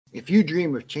If you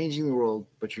dream of changing the world,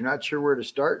 but you're not sure where to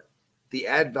start, the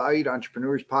Add Value to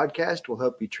Entrepreneurs podcast will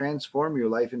help you transform your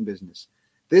life and business.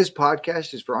 This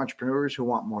podcast is for entrepreneurs who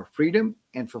want more freedom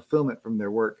and fulfillment from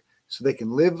their work so they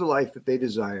can live the life that they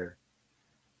desire.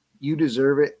 You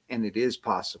deserve it, and it is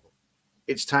possible.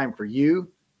 It's time for you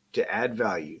to add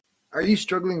value. Are you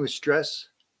struggling with stress?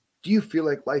 Do you feel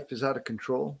like life is out of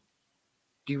control?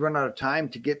 Do you run out of time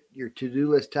to get your to-do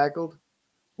list tackled?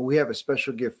 Well, we have a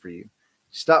special gift for you.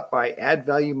 Stop by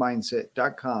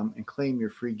addvaluemindset.com and claim your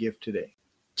free gift today.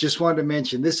 Just wanted to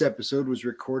mention this episode was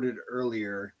recorded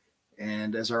earlier,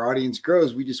 and as our audience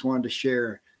grows, we just wanted to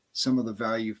share some of the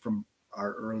value from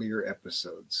our earlier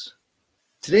episodes.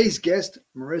 Today's guest,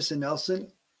 Marissa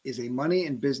Nehlsen, is a money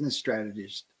and business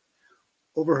strategist.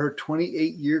 Over her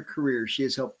 28-year career, she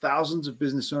has helped thousands of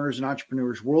business owners and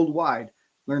entrepreneurs worldwide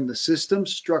learn the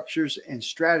systems, structures, and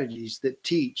strategies that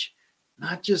teach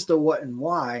not just the what and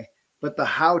why, but the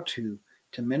how to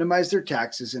minimize their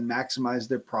taxes and maximize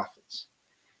their profits.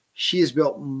 She has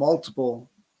built multiple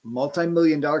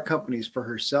multi-million-dollar companies for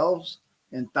herself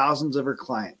and thousands of her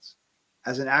clients.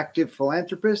 As an active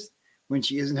philanthropist, when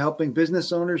she isn't helping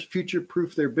business owners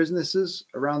future-proof their businesses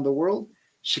around the world,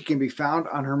 she can be found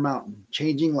on her mountain,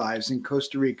 changing lives in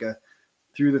Costa Rica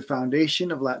through the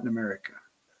Foundation of Latin America.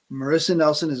 Marissa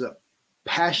Nehlsen is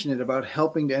passionate about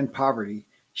helping to end poverty.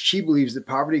 She believes that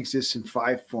poverty exists in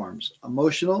 5 forms: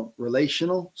 emotional,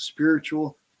 relational,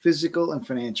 spiritual, physical, and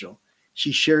financial.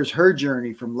 She shares her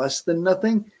journey from less than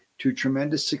nothing to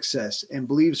tremendous success and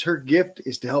believes her gift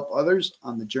is to help others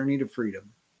on the journey to freedom.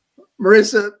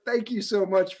 Marissa, thank you so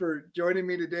much for joining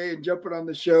me today and jumping on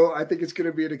the show. I think it's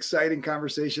going to be an exciting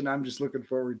conversation. I'm just looking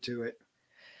forward to it.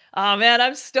 Oh man,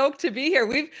 I'm stoked to be here.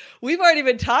 We've already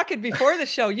been talking before the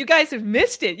show. You guys have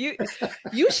missed it. You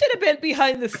should have been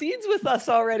behind the scenes with us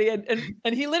already.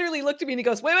 And he literally looked at me and he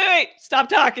goes, wait, stop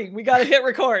talking. We got to hit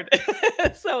record.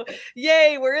 So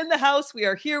yay, we're in the house. We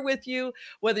are here with you,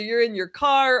 whether you're in your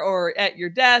car or at your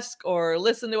desk or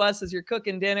listen to us as you're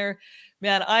cooking dinner.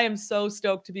 Man, I am so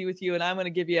stoked to be with you, and I'm going to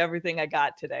give you everything I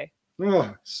got today.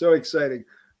 Oh, so exciting.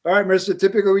 All right, Marissa,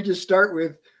 typically we just start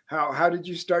with how did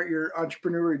you start your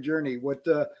entrepreneurial journey?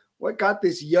 What got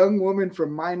this young woman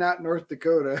from Minot, North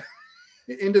Dakota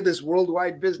into this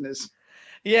worldwide business?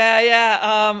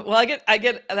 Yeah. Well, I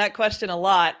get that question a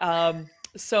lot.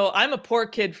 So I'm a poor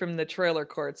kid from the trailer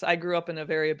courts. I grew up in a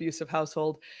very abusive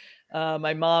household.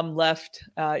 My mom left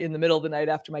in the middle of the night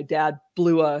after my dad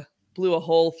blew a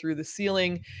hole through the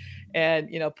ceiling, and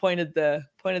pointed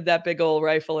that big old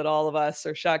rifle at all of us,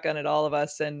 or shotgun at all of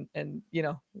us, and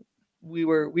we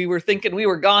were thinking we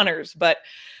were goners, but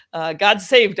God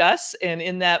saved us. And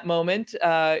in that moment,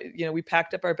 we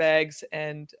packed up our bags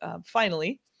and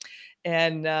finally,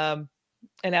 and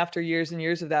after years and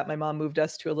years of that, my mom moved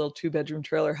us to a little 2-bedroom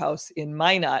trailer house in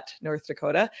Minot, North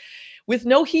Dakota, with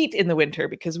no heat in the winter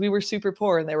because we were super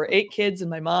poor. And there were 8 kids, and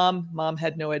my mom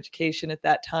had no education at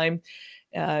that time.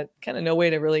 Kind of no way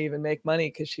to really even make money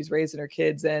because she's raising her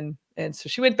kids. And so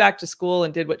she went back to school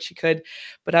and did what she could.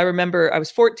 But I remember I was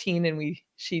 14 and we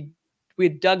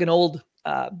had dug an old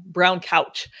brown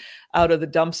couch out of the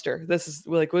dumpster. This is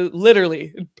like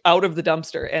literally out of the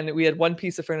dumpster. And we had one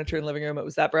piece of furniture in the living room. It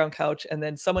was that brown couch. And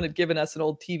then someone had given us an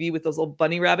old TV with those little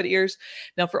bunny rabbit ears.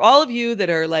 Now, for all of you that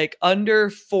are like under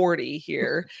 40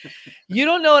 here, you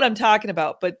don't know what I'm talking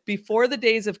about. But before the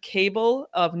days of cable,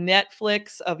 of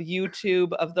Netflix, of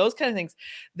YouTube, of those kind of things,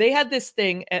 they had this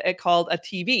thing called a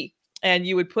TV. And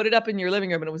you would put it up in your living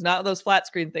room. And it was not those flat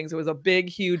screen things. It was a big,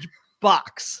 huge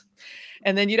box.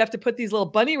 And then you'd have to put these little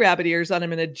bunny rabbit ears on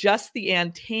them and adjust the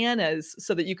antennas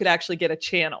so that you could actually get a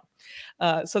channel.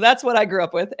 So that's what I grew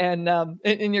up with. And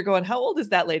you're going, how old is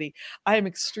that lady? I am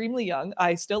extremely young.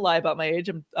 I still lie about my age.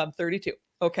 I'm 32.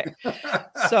 Okay.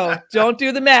 So don't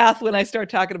do the math when I start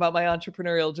talking about my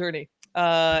entrepreneurial journey.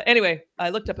 Anyway,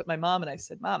 I looked up at my mom and I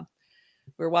said, Mom,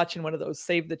 we're watching one of those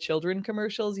Save the Children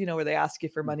commercials, where they ask you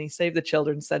for money, save the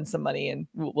children, send some money, and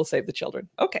we'll save the children.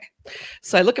 Okay.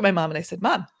 So I look at my mom and I said,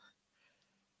 Mom,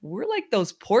 we're like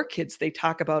those poor kids they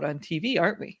talk about on TV,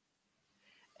 aren't we?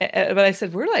 But I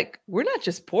said, we're not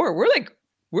just poor. We're like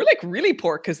really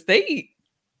poor because they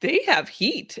have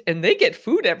heat and they get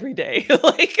food every day.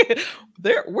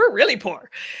 We're really poor.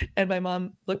 And my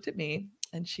mom looked at me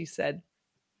and she said,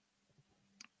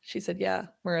 yeah,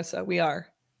 Marissa, we are.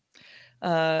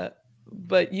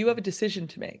 But you have a decision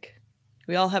to make.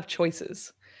 We all have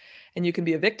choices, and you can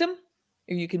be a victim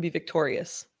or you can be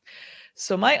victorious.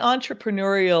 So my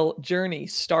entrepreneurial journey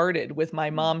started with my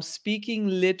mom speaking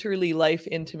literally life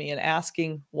into me and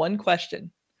asking one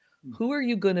question: who are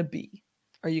you going to be?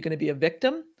 Are you going to be a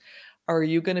victim? are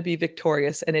you going to be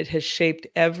victorious? And it has shaped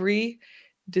every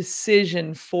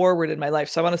decision forward in my life.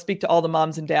 So I want to speak to all the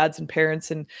moms and dads and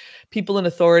parents and people in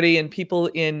authority and people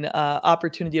in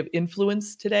opportunity of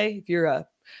influence today. If you're a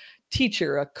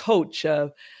teacher, a coach,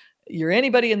 you're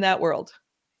anybody in that world,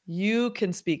 you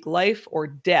can speak life or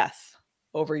death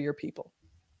over your people.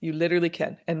 You literally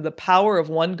can. And the power of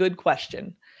one good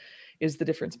question is the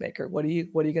difference maker. What are you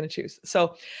going to choose?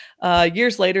 So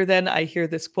years later, then I hear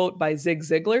this quote by Zig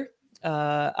Ziglar.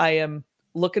 I am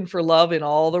looking for love in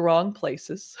all the wrong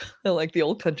places, like the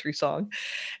old country song.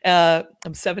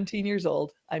 I'm 17 years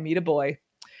old. I meet a boy,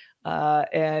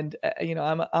 and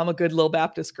I'm a good little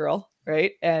Baptist girl,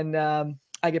 right? And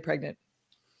I get pregnant,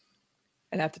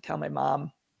 and I have to tell my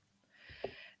mom.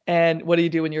 And what do you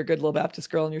do when you're a good little Baptist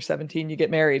girl and you're 17? You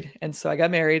get married. And so I got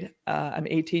married. I'm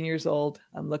 18 years old.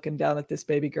 I'm looking down at this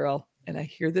baby girl, and I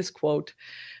hear this quote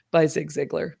by Zig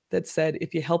Ziglar that said,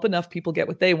 if you help enough people get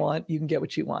what they want, you can get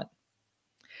what you want.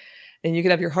 And you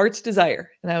can have your heart's desire.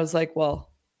 And I was like,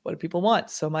 well, what do people want?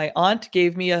 So my aunt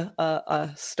gave me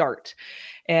a start.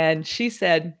 And she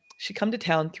said she'd come to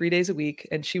town 3 days a week,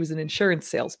 and she was an insurance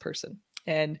salesperson.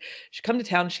 And she'd come to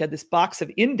town. She had this box of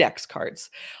index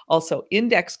cards. Also,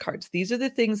 index cards. These are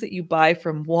the things that you buy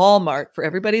from Walmart. For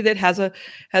everybody that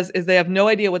they have no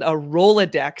idea what a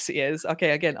Rolodex is.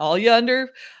 Okay, again, all you under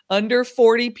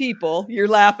 40 people, you're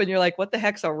laughing. You're like, what the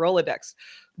heck's a Rolodex?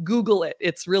 Google it.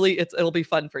 It'll be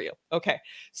fun for you. Okay.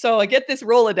 So I get this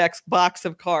Rolodex box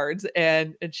of cards,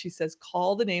 and she says,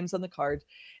 call the names on the card,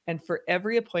 and for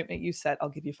every appointment you set, I'll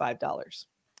give you $5.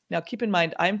 Now, keep in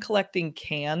mind, I'm collecting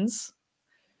cans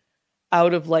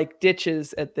out of like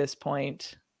ditches at this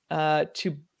point,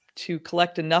 to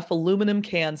collect enough aluminum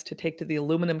cans to take to the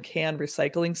aluminum can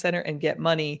recycling center and get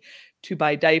money to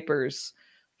buy diapers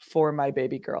for my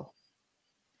baby girl.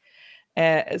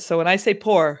 So when I say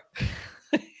poor,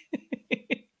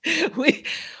 we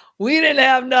didn't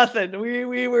have nothing.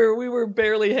 We were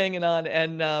barely hanging on.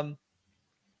 And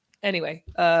anyway,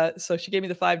 so she gave me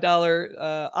the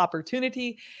 $5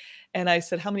 opportunity. And I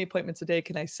said, how many appointments a day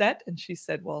can I set? And she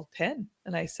said, well, 10.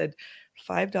 And I said,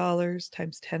 $5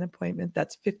 times 10 appointment,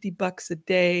 that's $50 a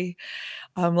day.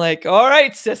 I'm like, all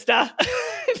right, sister,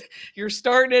 you're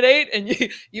starting at 8 and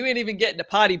you ain't even getting a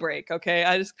potty break. Okay.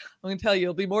 I'm going to tell you,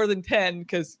 it'll be more than 10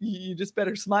 because you just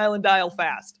better smile and dial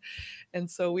fast. And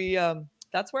so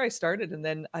that's where I started. And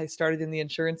then I started in the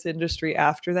insurance industry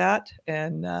after that.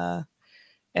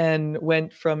 And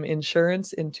went from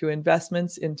insurance into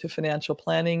investments, into financial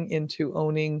planning, into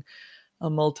owning a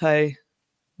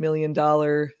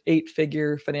multi-million-dollar,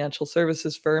 8-figure financial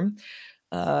services firm,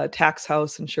 tax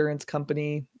house, insurance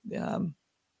company,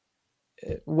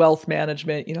 wealth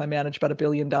management. I manage about $1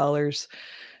 billion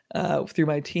through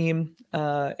my team,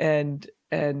 and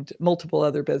multiple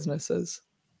other businesses.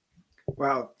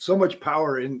 Wow, so much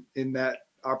power in that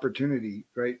opportunity,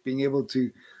 right? Being able to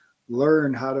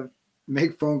learn how to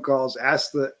make phone calls,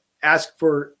 ask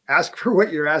for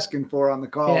what you're asking for on the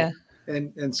call, yeah,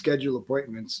 and schedule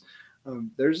appointments.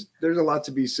 There's a lot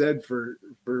to be said for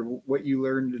what you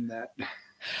learned in that.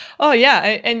 Oh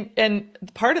yeah, and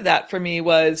part of that for me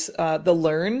was the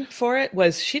learn for it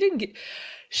was she didn't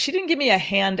give me a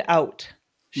hand out.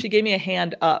 She gave me a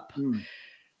hand up.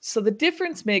 So the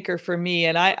difference maker for me,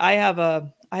 and I have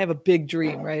a big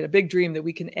dream, right? A big dream that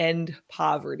we can end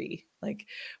poverty. Like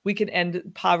we can end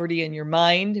poverty in your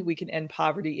mind. We can end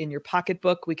poverty in your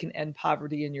pocketbook. We can end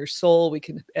poverty in your soul. We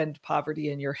can end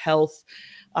poverty in your health.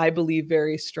 I believe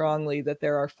very strongly that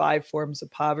there are 5 forms of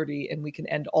poverty, and we can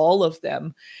end all of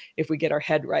them if we get our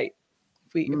head right.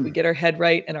 If we get our head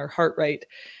right and our heart right.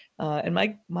 And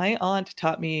my aunt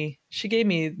taught me, she gave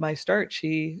me my start.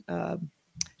 She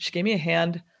gave me a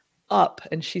hand up,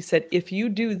 and she said, if you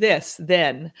do this,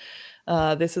 then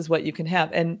this is what you can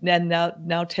have. And then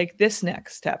now take this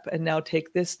next step, and now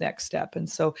take this next step. And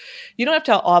so you don't have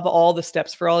to have all the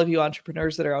steps. For all of you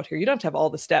entrepreneurs that are out here, you don't have to have all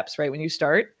the steps, right? When you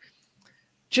start,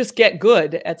 just get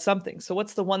good at something. So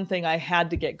what's the one thing I had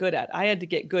to get good at? I had to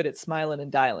get good at smiling and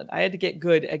dialing. I had to get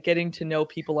good at getting to know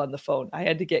people on the phone. I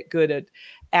had to get good at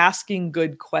asking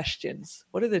good questions.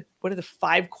 What are the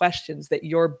 5 questions that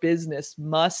your business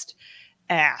must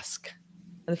ask?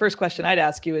 And the first question I'd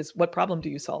ask you is, what problem do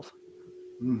you solve?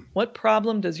 What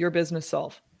problem does your business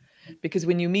solve? Because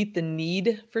when you meet the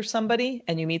need for somebody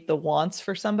and you meet the wants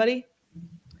for somebody,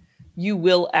 you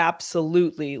will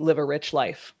absolutely live a rich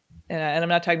life. And I'm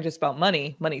not talking just about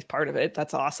money. Money's part of it.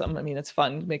 That's awesome. I mean, it's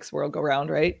fun. It makes the world go round,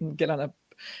 right? And get on a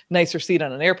nicer seat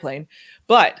on an airplane.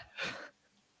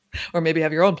 Or maybe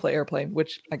have your own airplane,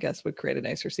 which I guess would create a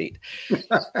nicer seat.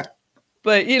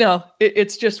 But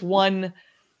it's just one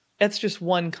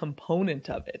component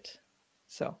of it.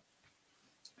 So.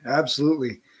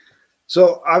 Absolutely.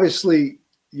 So obviously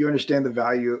you understand the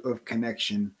value of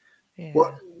connection. Yeah.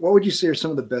 What would you say are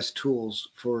some of the best tools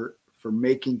for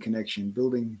making connection,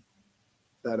 building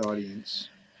that audience?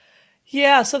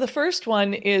 Yeah. So the first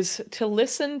one is to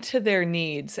listen to their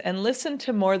needs and listen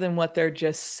to more than what they're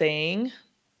just saying.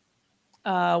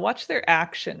 Watch their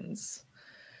actions.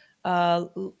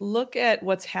 Look at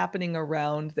what's happening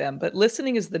around them. But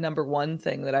listening is the number one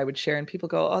thing that I would share. And people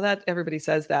go, "Oh, that everybody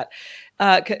says that."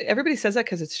 Everybody says that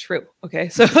because it's true. Okay,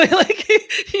 so like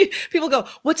people go,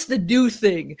 "What's the new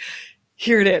thing?"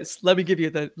 Here it is. Let me give you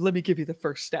the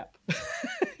first step.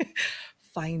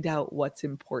 Find out what's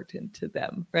important to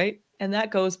them, right? And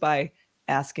that goes by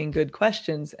asking good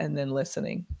questions and then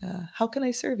listening. How can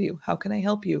I serve you? How can I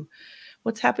help you?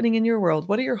 What's happening in your world?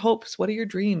 What are your hopes? What are your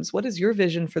dreams? What is your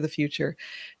vision for the future?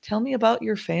 Tell me about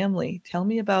your family. Tell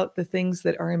me about the things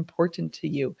that are important to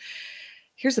you.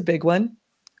 Here's a big one.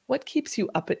 What keeps you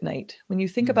up at night? When you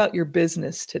think about your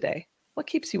business today, what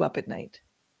keeps you up at night?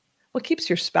 What keeps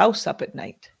your spouse up at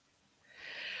night?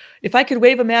 If I could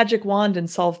wave a magic wand and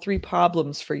solve 3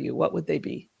 problems for you, what would they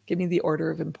be? Give me the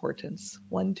order of importance.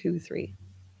 1, 2, 3.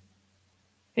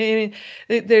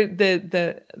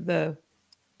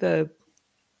 The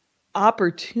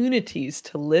opportunities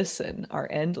to listen are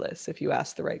endless if you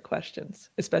ask the right questions,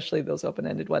 especially those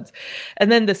open-ended ones.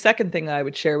 And then the second thing I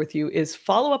would share with you is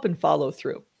follow up and follow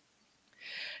through.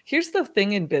 Here's the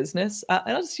thing in business.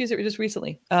 And I'll just use it just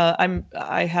recently.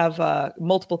 I have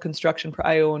multiple construction.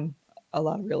 I own a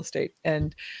lot of real estate,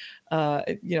 and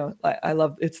I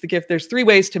love, it's the gift. There's 3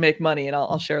 ways to make money, and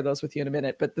I'll share those with you in a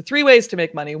minute. But the 3 ways to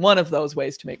make money, one of those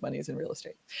ways to make money is in real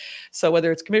estate. So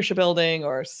whether it's commercial building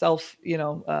or single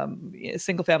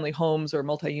family homes or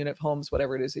multi-unit homes,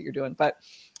 whatever it is that you're doing. But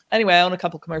anyway, I own a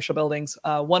couple commercial buildings.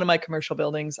 One of my commercial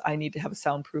buildings, I need to have a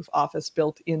soundproof office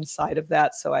built inside of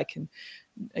that so I can,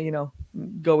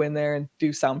 go in there and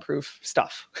do soundproof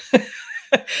stuff.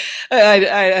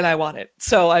 And I want it.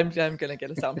 So I'm going to get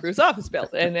a soundproof office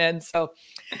built. And so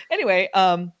anyway,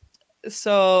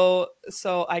 so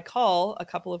I call a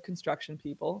couple of construction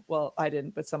people. Well, I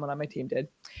didn't, but someone on my team did.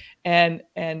 And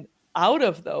out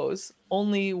of those,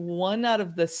 only 1 out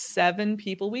of the 7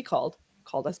 people we called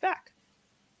us back.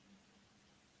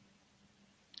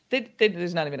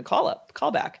 There's not even a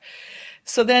call back.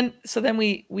 So then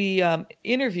we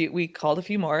interviewed, we called a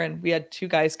few more, and we had 2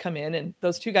 guys come in, and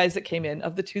those 2 guys that came in,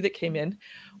 of the 2 that came in,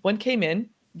 one came in,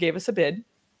 gave us a bid.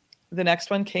 The next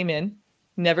one came in,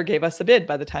 never gave us a bid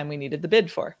by the time we needed the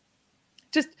bid for.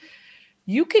 Just,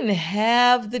 you can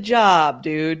have the job,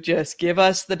 dude. Just give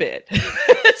us the bid.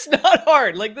 It's not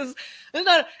hard. Like this is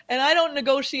not, and I don't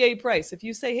negotiate price. If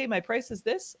you say, hey, my price is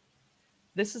this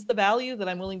is the value that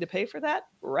I'm willing to pay for that,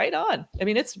 right on. I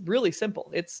mean, it's really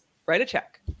simple. It's write a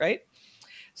check, right?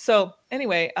 So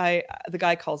anyway, the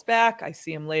guy calls back. I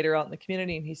see him later out in the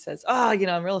community, and he says,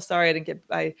 I'm real sorry.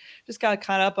 I just got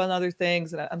caught up on other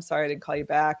things, and I'm sorry I didn't call you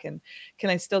back. And can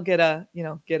I still get a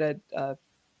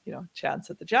chance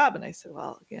at the job? And I said,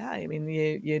 well, yeah, I mean,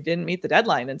 you didn't meet the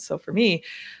deadline. And so for me,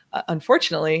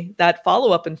 unfortunately, that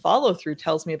follow-up and follow-through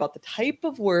tells me about the type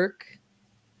of work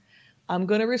I'm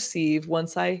going to receive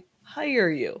once I hire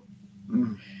you.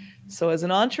 So as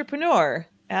an entrepreneur,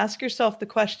 ask yourself the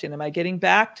question, am I getting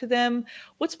back to them?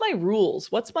 What's my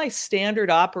rules? What's my standard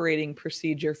operating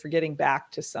procedure for getting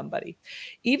back to somebody?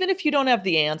 Even if you don't have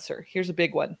the answer, here's a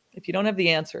big one. If you don't have the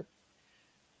answer,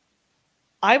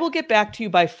 I will get back to you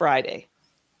by Friday.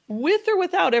 With or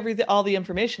without all the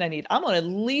information I need, I'm going to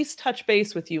at least touch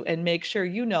base with you and make sure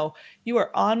you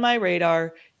are on my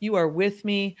radar. You are with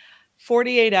me.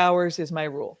 48 hours is my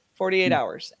rule. 48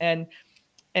 hours. And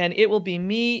it will be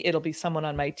me. It'll be someone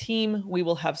on my team. We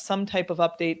will have some type of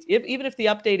update. Even if the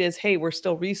update is, hey, we're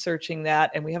still researching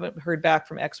that and we haven't heard back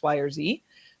from X, Y, or Z,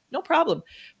 no problem.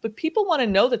 But people want to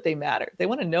know that they matter. They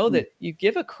want to know that you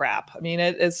give a crap. I mean,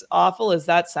 as awful as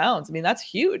that sounds, I mean, that's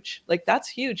huge. Like, that's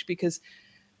huge, because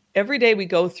every day we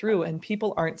go through and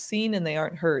people aren't seen and they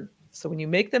aren't heard. So when you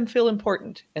make them feel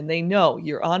important and they know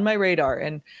you're on my radar,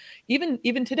 and even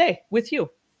today with you,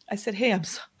 I said, hey,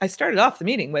 I started off the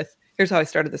meeting with, here's how I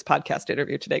started this podcast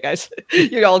interview today, guys.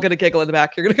 You're all going to giggle in the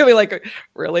back. You're going to be like,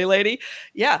 really, lady?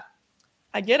 Yeah.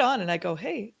 I get on and I go,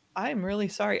 hey, I'm really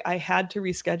sorry. I had to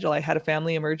reschedule. I had a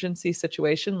family emergency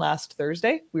situation last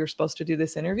Thursday. We were supposed to do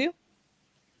this interview.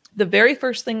 The very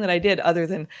first thing that I did, other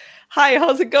than, hi,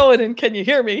 how's it going? And can you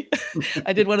hear me?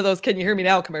 I did one of those, can you hear me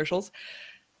now commercials.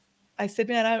 I said,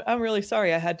 man, I'm really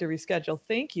sorry I had to reschedule.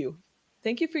 Thank you.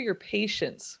 Thank you for your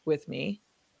patience with me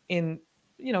in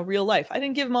real life. I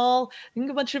didn't give a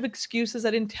bunch of excuses.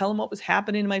 I didn't tell him what was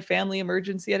happening in my family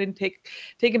emergency. I didn't take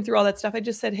him through all that stuff. I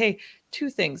just said, hey, two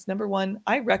things. Number one,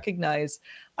 I recognize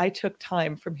I took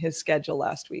time from his schedule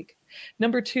last week.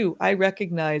 Number two, I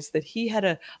recognize that he had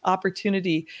an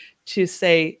opportunity to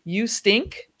say, you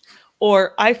stink,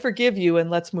 or I forgive you and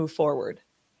let's move forward.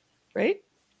 Right?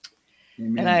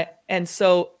 Amen. And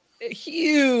so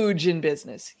huge in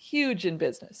business.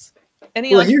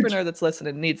 Any entrepreneur that's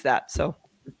listening needs that. So,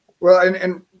 well,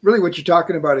 and really what you're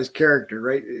talking about is character,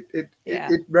 right?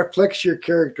 It reflects your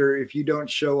character if you don't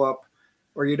show up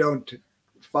or you don't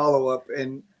follow up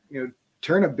and,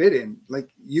 turn a bid in. Like,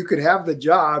 you could have the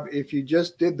job if you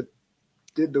just did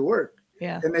the work.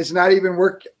 Yeah. And it's not even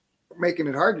work making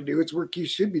it hard to do. It's work you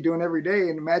should be doing every day.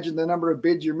 And imagine the number of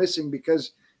bids you're missing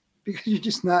because you're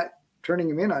just not turning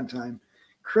them in on time.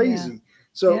 Crazy. Yeah.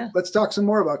 So let's talk some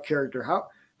more about character.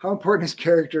 How important is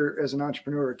character as an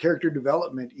entrepreneur, character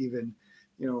development even,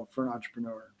 for an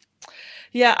entrepreneur?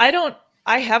 Yeah,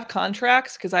 I have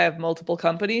contracts because I have multiple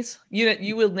companies.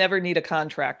 You will never need a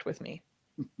contract with me.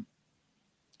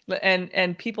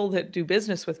 And people that do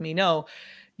business with me know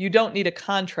you don't need a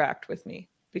contract with me,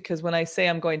 because when I say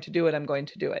I'm going to do it, I'm going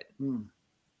to do it.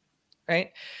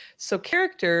 Right? So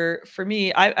character for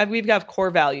me, we've got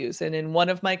core values. And in one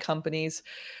of my companies,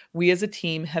 we as a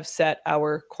team have set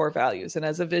our core values. And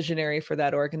as a visionary for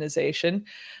that organization,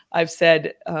 I've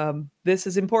said, this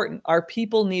is important. Our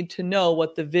people need to know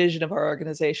what the vision of our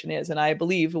organization is. And I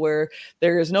believe where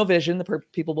there is no vision, the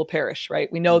people will perish,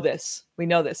 right? We know this.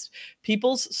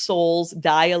 People's souls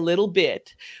die a little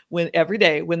bit every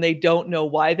day when they don't know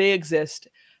why they exist,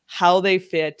 how they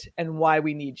fit, and why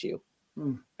we need you,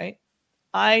 right?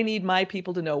 I need my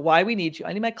people to know why we need you.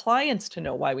 I need my clients to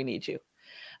know why we need you.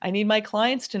 I need my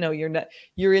clients to know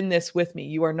you're in this with me.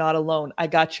 You are not alone. I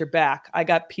got your back. I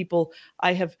got people.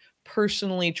 I have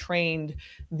personally trained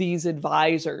these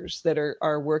advisors that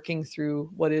are working through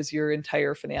what is your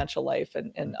entire financial life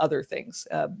and other things.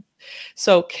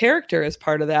 So character as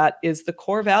part of that is the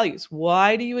core values.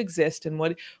 Why do you exist? And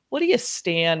what do you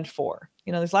stand for?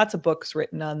 There's lots of books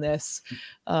written on this.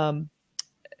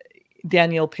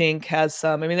 Daniel Pink has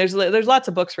some. There's lots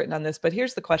of books written on this, but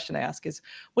here's the question I ask is,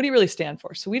 what do you really stand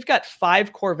for? So we've got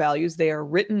 5 core values. They are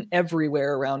written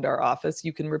everywhere around our office.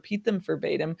 You can repeat them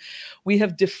verbatim. We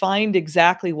have defined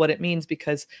exactly what it means,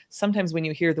 because sometimes when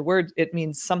you hear the word, it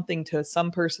means something to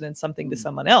some person and something to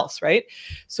someone else, right?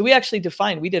 So we actually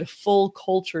we did a full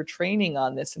culture training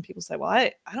on this, and people say, well,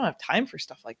 I don't have time for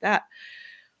stuff like that.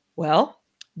 Well,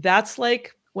 that's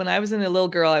like, when I was a little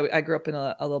girl, I grew up in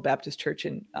a little Baptist church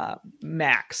in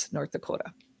Max, North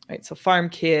Dakota, right? So farm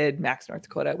kid, Max, North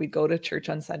Dakota. We'd go to church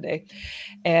on Sunday,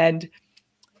 and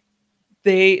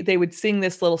they would sing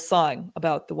this little song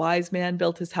about the wise man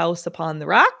built his house upon the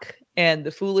rock, and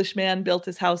the foolish man built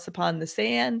his house upon the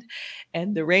sand,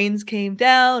 and the rains came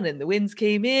down and the winds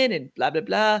came in and blah, blah,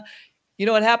 blah. You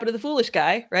know what happened to the foolish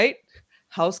guy, right?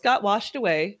 House got washed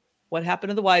away. What happened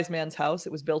to the wise man's house?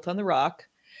 It was built on the rock.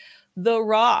 The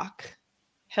rock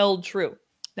held true.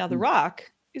 Now, the rock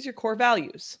is your core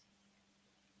values.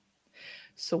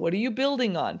 So what are you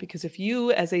building on? Because if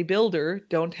you, as a builder,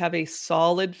 don't have a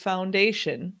solid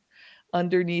foundation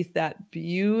underneath that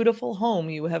beautiful home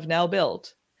you have now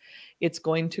built, it's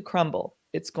going to crumble.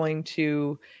 It's going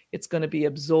to be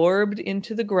absorbed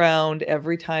into the ground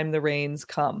every time the rains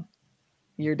come.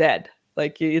 You're dead.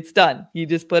 Like, it's done. You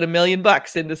just put $1 million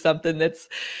into something that's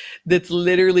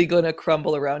literally going to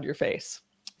crumble around your face.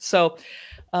 So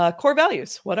core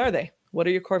values, what are they? What are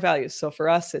your core values? So for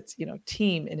us, it's,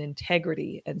 team and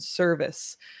integrity and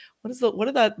service. What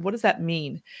does that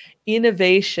mean?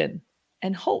 Innovation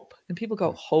and hope. And people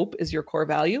go, hope is your core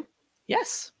value?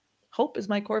 Yes. Hope is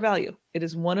my core value. It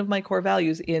is one of my core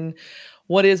values in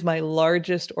what is my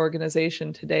largest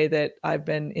organization today that I've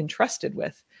been entrusted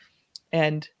with.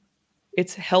 And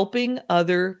it's helping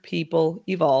other people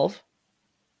evolve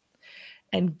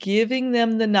and giving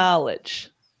them the knowledge.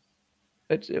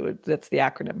 That's the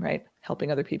acronym, right?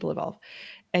 Helping other people evolve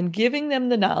and giving them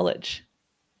the knowledge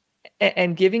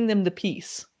and giving them the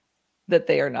peace that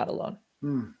they are not alone.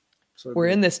 So we're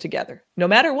in this together, no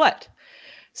matter what.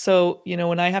 So,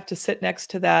 when I have to sit next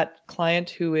to that client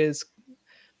who is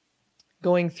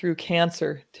going through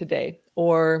cancer today,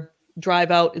 or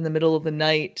drive out in the middle of the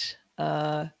night,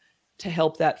 to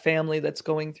help that family that's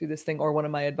going through this thing, or one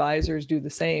of my advisors do the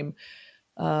same,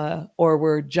 or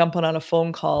we're jumping on a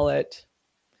phone call at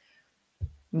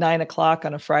 9:00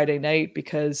 on a Friday night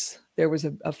because there was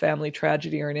a family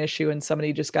tragedy or an issue and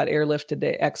somebody just got airlifted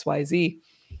to XYZ.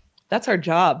 That's our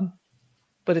job,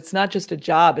 but it's not just a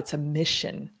job, it's a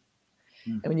mission.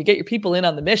 And when you get your people in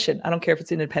on the mission, I don't care if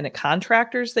it's independent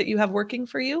contractors that you have working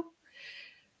for you,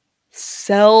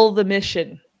 sell the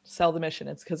mission. Sell the mission.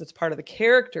 It's because it's part of the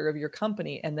character of your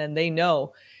company. And then they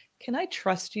know, can I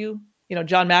trust you? You know,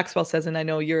 John Maxwell says, and I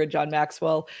know you're a John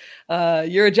Maxwell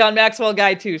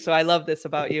guy too. So I love this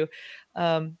about you.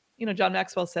 You know, John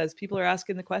Maxwell says, people are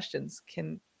asking the questions.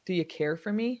 Do you care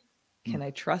for me? Can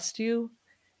I trust you?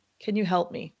 Can you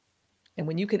help me? And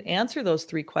when you can answer those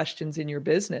 3 questions in your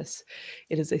business,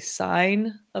 it is a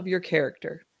sign of your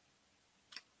character.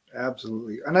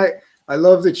 Absolutely. And I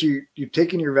love that you've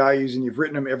taken your values and you've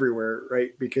written them everywhere,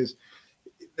 right? Because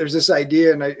there's this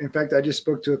idea, and in fact, I just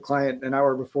spoke to a client an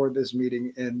hour before this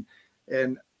meeting, and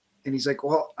he's like,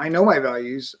 well, I know my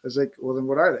values. I was like, well, then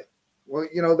what are they? Well,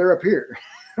 you know, they're up here.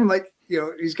 I'm like, you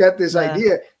know, he's got this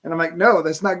idea, and I'm like, no,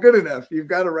 that's not good enough. You've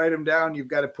got to write them down. You've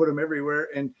got to put them everywhere,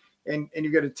 and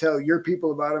you got to tell your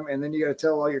people about them, and then you got to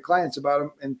tell all your clients about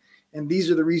them, and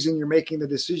these are the reason you're making the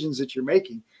decisions that you're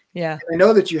making. Yeah, and I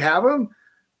know that you have them,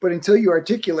 but until you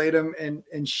articulate them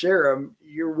and share them,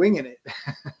 you're winging it.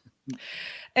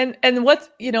 And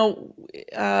what, you know,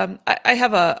 I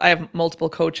have multiple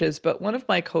coaches, but one of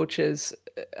my coaches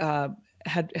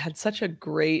had such a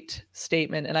great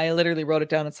statement, and I literally wrote it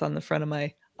down. It's on the front of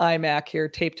my iMac here,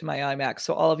 taped to my iMac.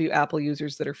 So all of you Apple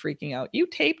users that are freaking out, you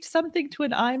taped something to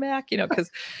an iMac, you know, because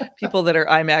people that are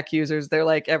iMac users, they're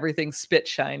like everything spit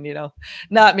shine, you know,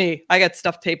 not me. I got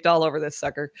stuff taped all over this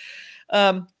sucker.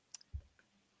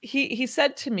 He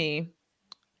said to me,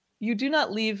 you do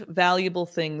not leave valuable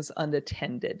things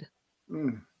unattended.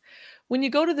 When you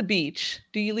go to the beach,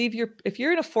 do you leave if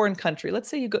you're in a foreign country, let's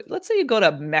say you go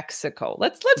to Mexico.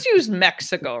 Let's use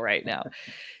Mexico right now.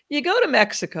 You go to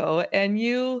Mexico and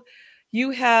you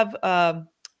have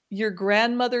your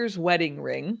grandmother's wedding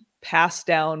ring passed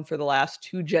down for the last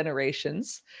 2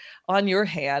 generations on your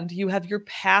hand. You have your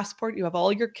passport, you have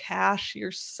all your cash,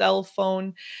 your cell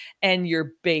phone, and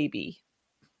your baby.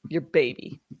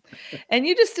 And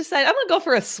you just decide, I'm going to go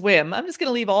for a swim. I'm just going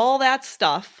to leave all that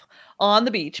stuff on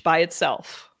the beach by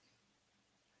itself.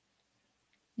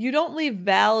 You don't leave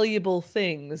valuable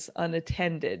things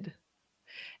unattended.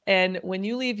 And when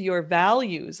you leave your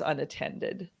values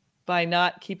unattended by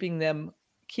not keeping them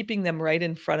right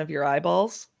in front of your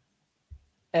eyeballs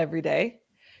every day,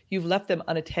 you've left them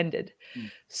unattended.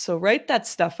 So write that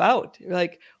stuff out. You're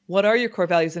like, what are your core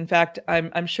values? In fact,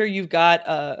 I'm sure you've got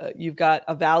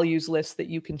a values list that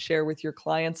you can share with your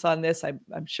clients on this.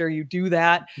 I'm sure you do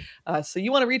that. So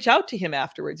you want to reach out to him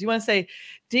afterwards. You want to say,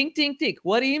 dink, dink, dink.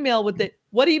 What email would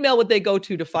they go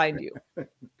to find you?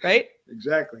 Right?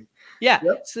 Exactly. Yeah.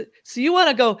 Yep. So you want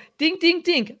to go dink, dink,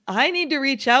 dink. I need to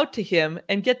reach out to him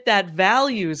and get that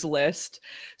values list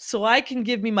so I can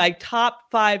give me my top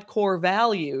 5 core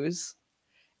values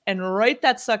and write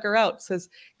that sucker out.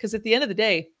 Because at the end of the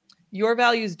day, your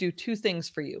values do 2 things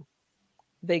for you.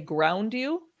 They ground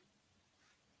you.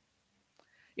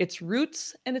 It's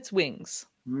roots and it's wings.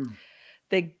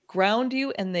 They ground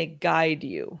you and they guide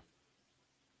you.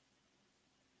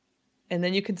 And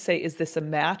then you can say, is this a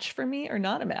match for me or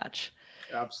not a match?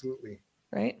 Absolutely.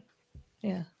 Right?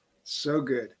 Yeah. So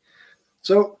good.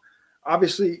 So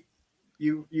obviously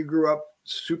you grew up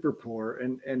super poor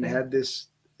and had this,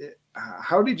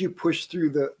 how did you push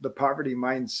through the poverty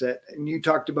mindset? And you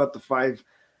talked about the 5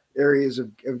 areas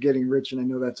of getting rich. And I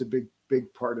know that's a big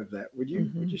part of that. Would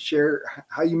you share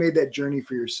how you made that journey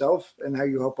for yourself and how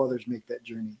you help others make that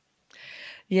journey?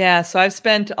 Yeah. So I've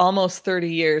spent almost 30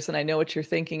 years and I know what you're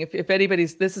thinking. If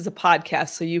this is a podcast,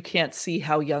 so you can't see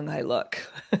how young I look.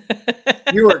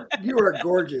 You are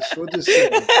gorgeous. We'll just say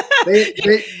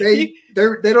they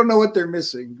don't know what they're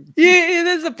missing. Yeah,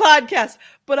 this is a podcast,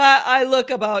 but I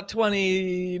look about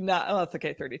 20, it's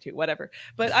okay, 32, whatever.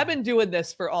 But I've been doing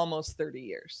this for almost 30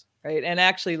 years, right? And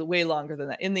actually way longer than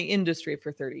that, in the industry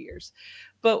for 30 years,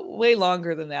 but way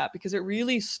longer than that, because it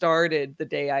really started the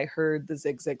day I heard the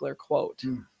Zig Ziglar quote.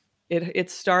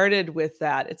 It started with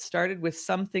that. It started with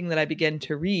something that I began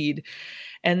to read.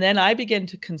 And then I began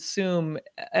to consume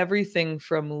everything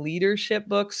from leadership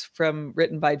books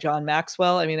written by John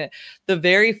Maxwell. I mean, the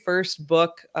very first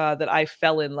book that I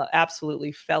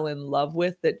absolutely fell in love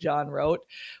with that John wrote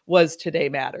was Today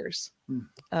Matters.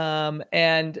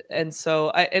 And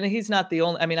so he's not the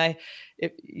only, I mean,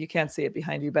 you can't see it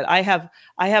behind you, but I have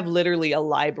literally a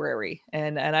library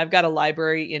and I've got a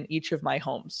library in each of my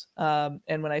homes.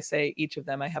 And when I say each of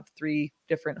them, I have 3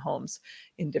 different homes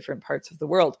in different parts of the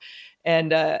world.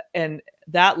 And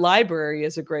that library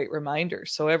is a great reminder.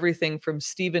 So everything from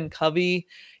Stephen Covey,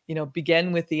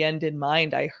 begin with the end in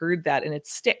mind. I heard that and it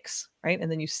sticks, right?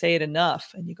 And then you say it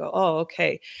enough and you go, oh,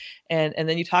 okay. And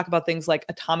then you talk about things like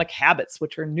Atomic Habits,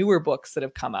 which are newer books that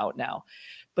have come out now.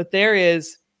 But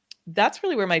that's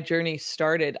really where my journey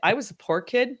started. I was a poor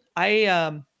kid.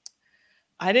 I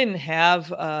didn't have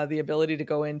the ability to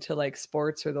go into like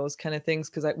sports or those kind of things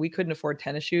because we couldn't afford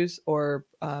tennis shoes or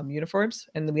uniforms.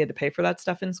 And then we had to pay for that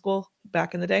stuff in school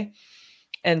back in the day.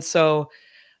 And so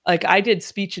like I did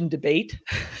speech and debate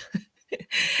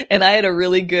and I had a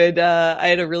really good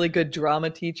drama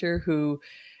teacher who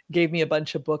gave me a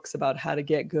bunch of books about how to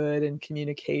get good and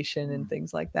communication and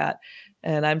things like that.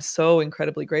 And I'm so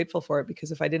incredibly grateful for it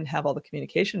because if I didn't have all the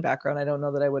communication background, I don't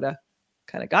know that I would have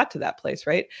kind of got to that place,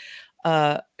 right?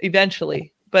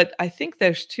 Eventually. But I think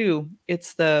there's two.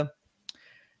 It's the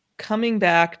coming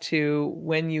back to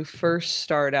when you first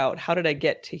start out. How did I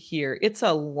get to here? It's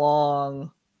a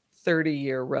long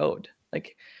 30-year road.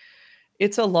 Like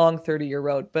it's a long 30-year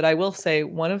road. But I will say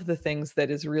one of the things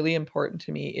that is really important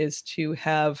to me is to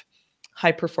have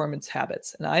high performance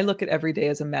habits. And I look at every day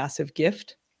as a massive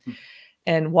gift.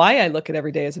 And why I look at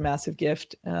every day as a massive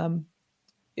gift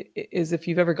is if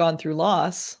you've ever gone through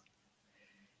loss,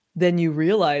 then you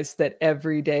realize that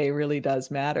every day really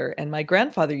does matter. And my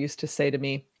grandfather used to say to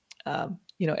me,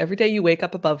 every day you wake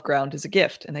up above ground is a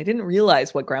gift. And I didn't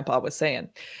realize what Grandpa was saying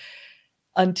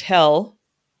until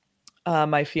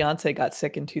my fiance got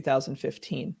sick in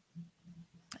 2015.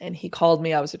 And he called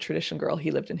me. I was a tradition girl.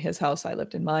 He lived in his house. I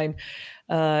lived in mine.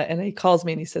 And he calls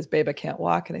me and he says, babe, I can't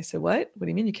walk. And I said, what? What do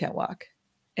you mean you can't walk?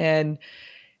 And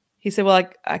he said, well,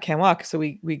 I can't walk. So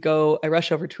we go, I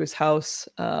rush over to his house.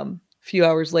 A few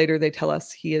hours later, they tell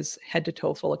us he is head to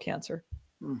toe full of cancer.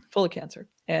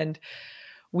 And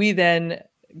we then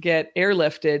get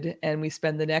airlifted and we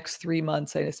spend the next 3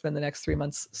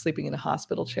 months, sleeping in a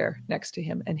hospital chair next to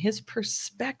him. And his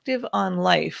perspective on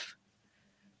life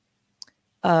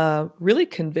really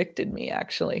convicted me,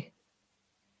 actually.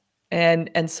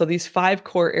 And so these 5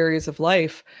 core areas of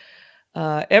life,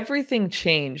 everything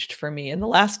changed for me in the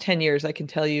last 10 years. I can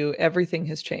tell you everything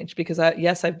has changed because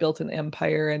I've built an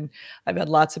empire and I've had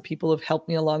lots of people have helped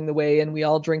me along the way and we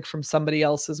all drink from somebody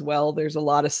else as well. There's a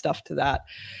lot of stuff to that.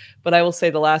 But I will say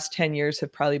the last 10 years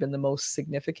have probably been the most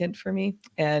significant for me.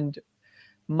 And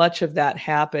much of that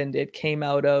happened. It came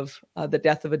out of the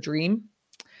death of a dream,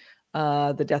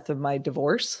 the death of my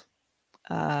divorce.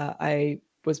 I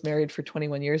was married for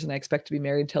 21 years and I expect to be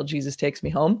married till Jesus takes me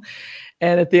home.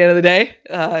 And at the end of the day,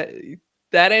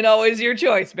 that ain't always your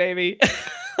choice, baby.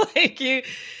 Like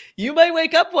you might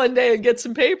wake up one day and get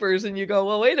some papers and you go,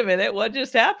 well, wait a minute, what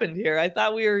just happened here? I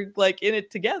thought we were like in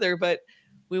it together, but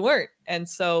we weren't. And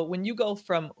so when you go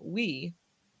from we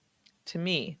to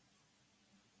me,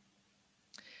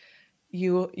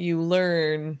 you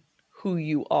learn who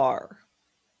you are.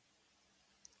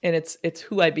 And it's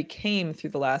who I became through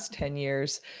the last 10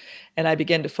 years. And I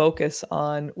began to focus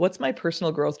on what's my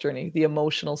personal growth journey, the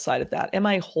emotional side of that. Am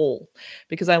I whole?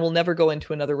 Because I will never go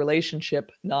into another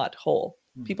relationship not whole.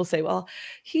 People say, well,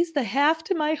 he's the half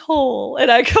to my whole.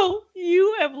 And I go,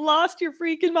 you have lost your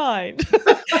freaking mind.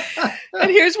 And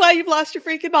here's why you've lost your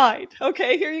freaking mind.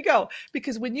 Okay, here you go.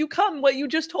 Because when you come, what you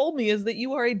just told me is that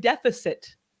you are a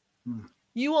deficit.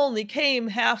 You only came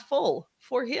half full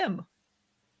for him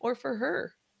or for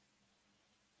her.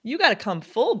 You got to come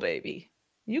full, baby.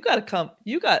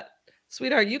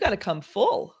 Sweetheart, you got to come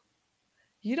full.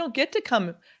 You don't get to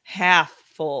come half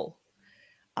full.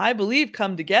 I believe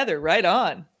come together, right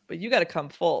on, but you got to come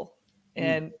full.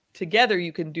 And together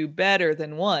you can do better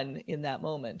than one in that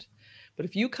moment. But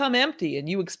if you come empty and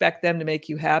you expect them to make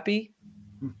you happy,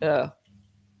 that's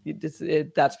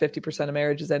 50% of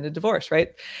marriages end in divorce, right?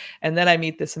 And then I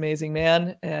meet this amazing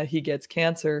man. He gets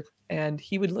cancer and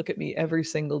he would look at me every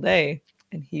single day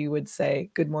and he would say,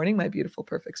 good morning, my beautiful,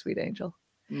 perfect, sweet angel.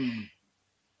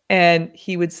 And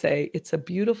he would say, it's a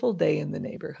beautiful day in the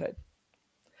neighborhood.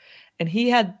 And he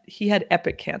had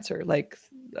epic cancer. Like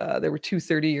there were 2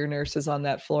 30-year nurses on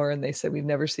that floor. And they said, we've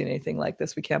never seen anything like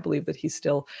this. We can't believe that he's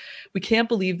still,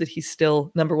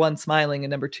 number one, smiling.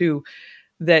 And number two,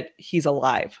 that he's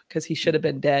alive, because he should have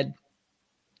been dead,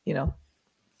 3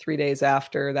 days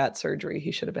after that surgery.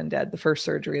 He should have been dead. The first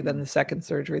surgery, then the second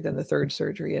surgery, then the third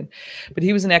surgery. But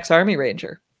he was an ex-Army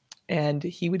Ranger and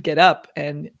he would get up.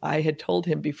 And I had told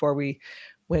him before we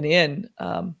went in,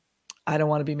 I don't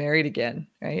want to be married again.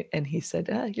 Right. And he said,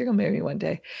 you're going to marry me one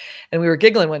day. And we were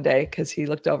giggling one day because he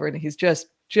looked over and he's just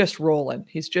just rolling.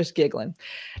 He's just giggling.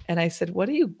 And I said, what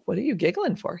are you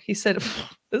giggling for? He said,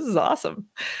 this is awesome.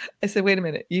 I said, wait a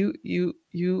minute. You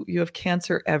have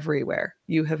cancer everywhere.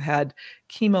 You have had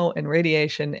chemo and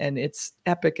radiation, and it's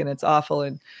epic and it's awful.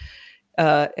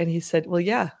 And he said, well,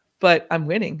 yeah, but I'm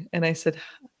winning. And I said,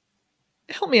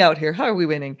 help me out here. How are we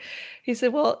winning? He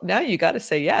said, well, now you got to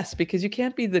say yes, because you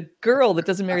can't be the girl that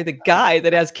doesn't marry the guy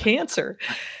that has cancer.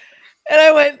 And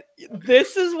I went,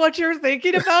 this is what you're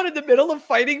thinking about in the middle of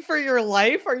fighting for your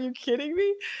life? Are you kidding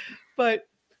me? But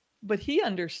he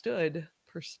understood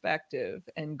perspective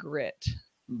and grit.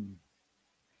 Mm.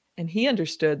 And he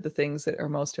understood the things that are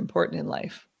most important in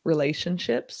life.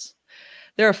 Relationships.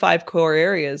 There are 5 core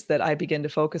areas that I begin to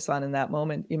focus on in that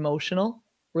moment: emotional,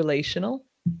 relational,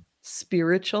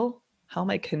 spiritual. How am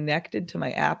I connected to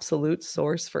my absolute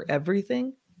source for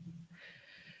everything?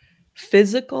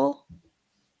 Physical,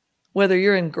 whether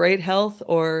you're in great health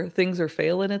or things are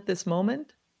failing at this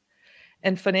moment.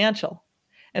 And financial.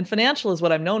 And financial is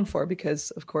what I'm known for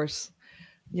because, of course,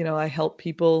 I help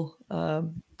people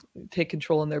take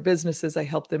control in their businesses. I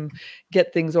help them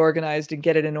get things organized and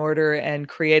get it in order and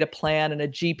create a plan and a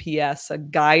GPS, a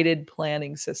guided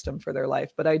planning system for their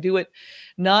life. But I do it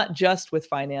not just with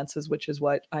finances, which is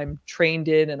what I'm trained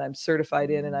in and I'm certified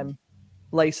in and I'm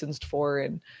licensed for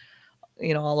and,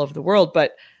 all over the world.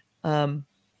 But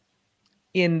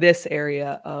in this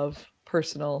area of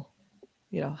personal,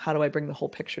 how do I bring the whole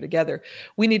picture together?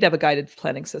 We need to have a guided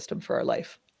planning system for our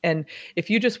life. And if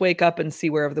you just wake up and see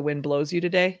wherever the wind blows you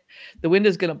today, the wind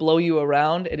is going to blow you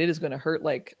around, and it is going to hurt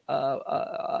like a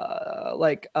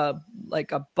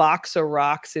box of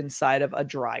rocks inside of a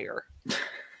dryer.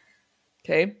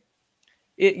 Okay.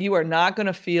 You are not going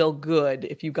to feel good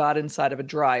if you got inside of a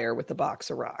dryer with a box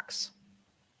of rocks.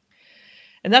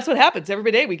 And that's what happens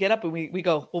every day. We get up and we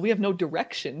go, well, we have no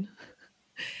direction.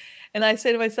 And I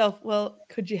say to myself, well,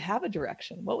 could you have a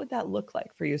direction? What would that look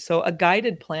like for you? So a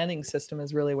guided planning system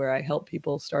is really where I help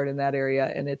people start in that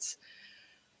area. And it's,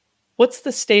 what's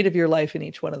the state of your life in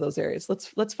each one of those areas?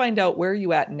 Let's find out, where are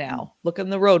you at now? Look on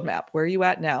the roadmap. Where are you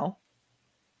at now?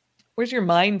 Where's your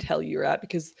mind tell you you're at?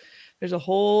 Because there's a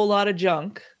whole lot of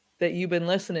junk that you've been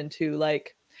listening to,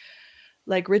 like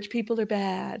rich people are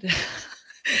bad.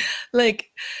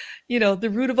 The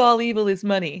root of all evil is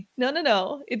money.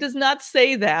 No. It does not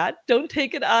say that. Don't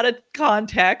take it out of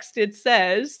context. It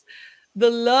says the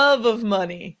love of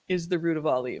money is the root of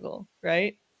all evil,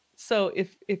 right? So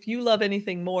if you love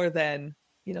anything more than,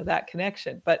 that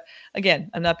connection. But again,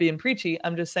 I'm not being preachy.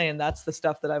 I'm just saying that's the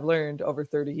stuff that I've learned over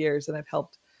 30 years. And I've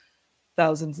helped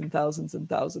thousands and thousands and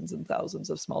thousands and thousands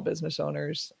of small business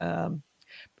owners.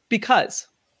 Because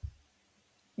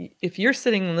if you're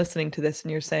sitting and listening to this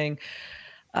and you're saying,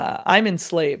 I'm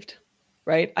enslaved,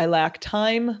 right? I lack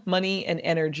time, money, and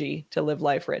energy to live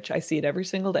life rich. I see it every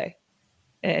single day.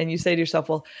 And you say to yourself,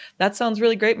 well, that sounds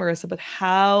really great, Marissa, but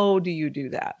how do you do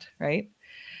that, right?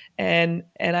 And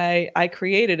I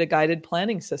created a guided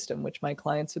planning system, which my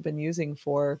clients have been using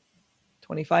for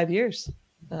 25 years.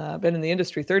 I've been in the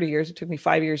industry 30 years. It took me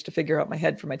 5 years to figure out my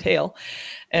head from my tail.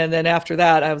 And then after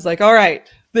that, I was like, all right,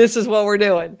 this is what we're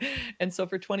doing. And so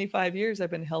for 25 years, I've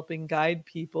been helping guide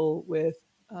people with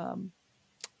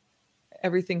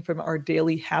everything from our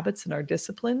daily habits and our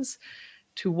disciplines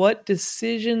to what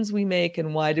decisions we make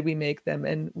and why do we make them,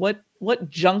 and what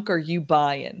junk are you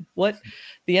buying? What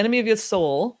the enemy of your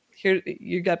soul, here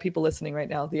you got people listening right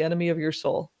now, the enemy of your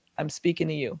soul, I'm speaking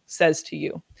to you, says to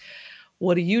you,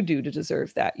 what do you do to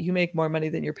deserve that? You make more money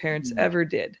than your parents ever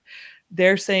did.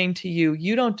 They're saying to you,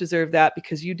 you don't deserve that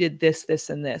because you did this, this,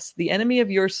 and this. The enemy of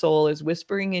your soul is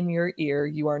whispering in your ear,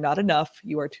 you are not enough.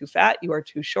 You are too fat. You are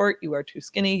too short. You are too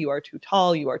skinny. You are too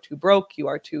tall. You are too broke. You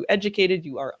are too educated.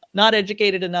 You are not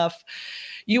educated enough.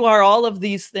 You are all of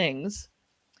these things.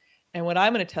 And what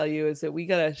I'm going to tell you is that we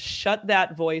got to shut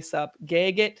that voice up,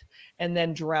 gag it, and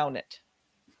then drown it.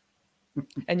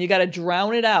 And you got to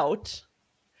drown it out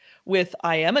with,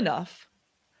 I am enough.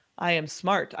 I am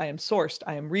smart. I am sourced.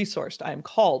 I am resourced. I am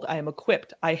called. I am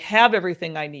equipped. I have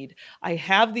everything I need. I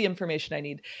have the information I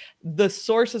need. The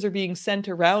sources are being sent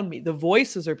around me. The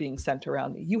voices are being sent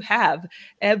around me. You have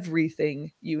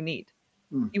everything you need.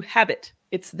 You have it.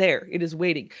 It's there. It is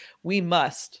waiting. We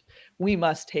must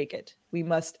take it. We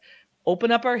must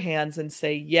open up our hands and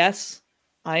say, yes,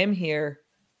 I am here.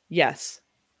 Yes.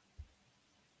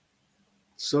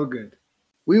 So good.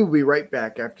 We will be right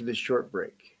back after this short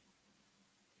break.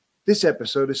 This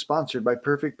episode is sponsored by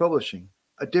Perfect Publishing,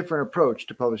 a different approach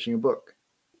to publishing a book.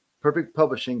 Perfect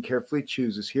Publishing carefully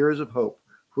chooses heroes of hope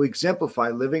who exemplify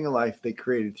living a life they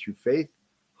created through faith,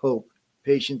 hope,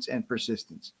 patience, and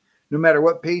persistence. No matter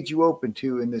what page you open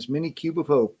to in this mini cube of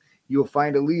hope, You will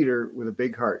find a leader with a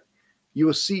big heart. You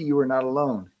will see you are not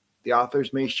alone. The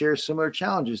authors may share similar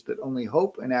challenges that only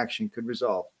hope and action could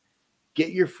resolve.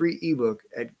 Get your free ebook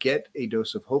at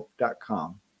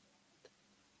getadoseofhope.com.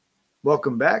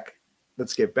 Welcome back.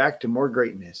 Let's get back to more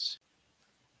greatness.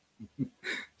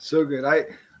 So good. I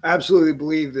absolutely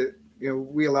believe that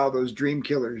we allow those dream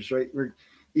killers, right? We're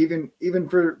even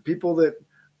for people that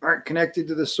aren't connected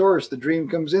to the source, the dream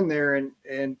comes in there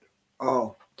and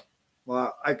oh,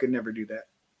 well, I could never do that.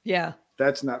 Yeah.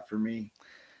 That's not for me.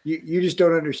 You just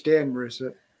don't understand,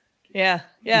 Marissa. Yeah.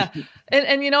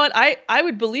 And you know what? I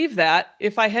would believe that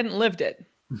if I hadn't lived it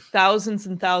thousands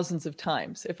and thousands of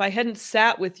times. If I hadn't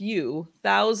sat with you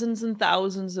thousands and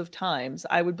thousands of times,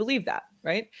 I would believe that,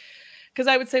 right? Because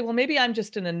I would say, well, maybe I'm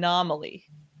just an anomaly.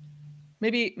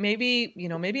 Maybe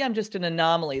I'm just an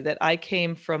anomaly that I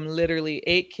came from literally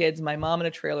 8 kids, my mom in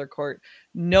a trailer court,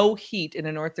 no heat in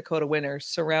a North Dakota winter,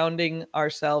 surrounding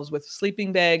ourselves with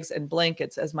sleeping bags and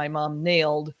blankets as my mom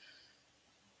nailed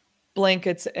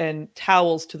blankets and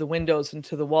towels to the windows and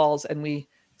to the walls. And we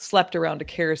slept around a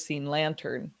kerosene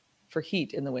lantern for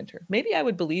heat in the winter. Maybe I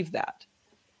would believe that.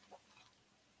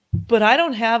 But I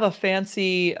don't have a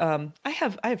fancy, I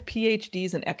have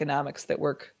PhDs in economics that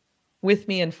work with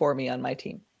me and for me on my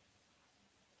team.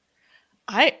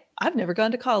 I've never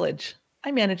gone to college.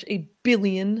 I manage $1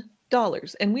 billion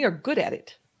and we are good at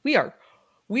it. We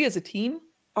as a team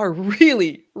are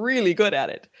really, really good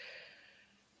at it.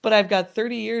 But I've got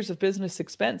 30 years of business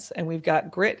expense and we've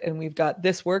got grit and we've got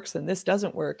this works and this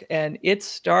doesn't work. And it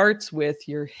starts with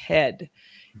your head.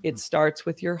 It starts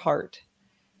with your heart.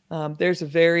 There's a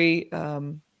very,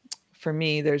 for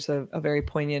me, there's a very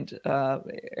poignant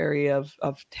area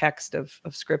of text of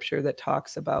scripture that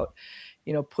talks about,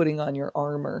 putting on your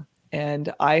armor.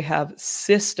 And I have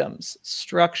systems,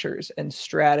 structures, and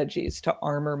strategies to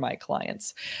armor my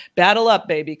clients. Battle up,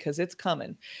 baby, because it's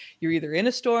coming. You're either in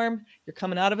a storm, you're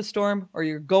coming out of a storm, or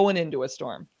you're going into a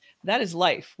storm. That is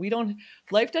life.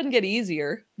 Life doesn't get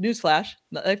easier. Newsflash,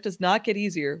 life does not get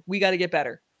easier. We got to get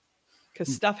better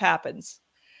because stuff happens.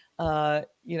 And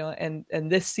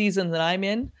this season that I'm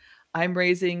in, I'm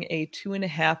raising a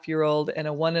 2.5-year-old and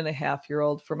a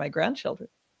 1.5-year-old for my grandchildren.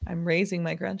 I'm raising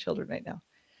my grandchildren right now,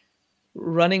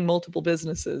 running multiple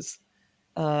businesses.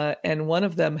 And one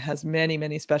of them has many,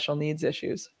 many special needs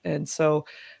issues. And so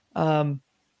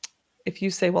if you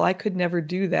say, well, I could never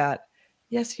do that.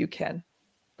 Yes, you can.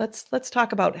 Let's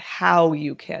talk about how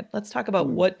you can. Let's talk about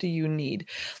what do you need.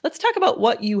 Let's talk about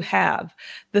what you have.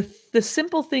 The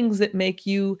simple things that make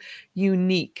you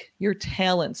unique, your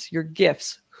talents, your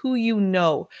gifts, who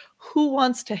who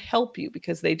wants to help you,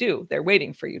 because they do. They're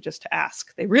waiting for you just to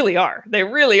ask. They really are. They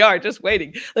really are just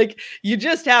waiting. Like, you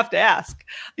just have to ask.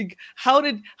 Like, how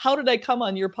did I come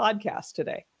on your podcast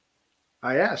today?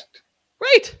 I asked.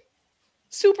 Right.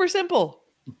 Super simple.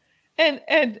 And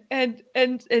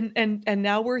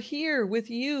now we're here with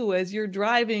you as you're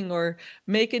driving or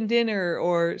making dinner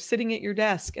or sitting at your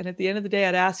desk. And at the end of the day,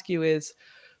 I'd ask you is,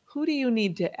 who do you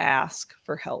need to ask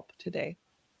for help today?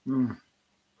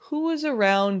 Who is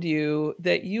around you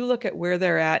that you look at where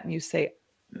they're at and you say,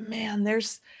 man,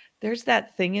 there's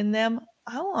that thing in them.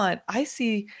 I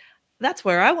see that's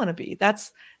where I want to be.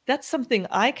 That's something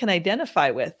I can identify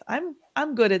with. I'm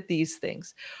good at these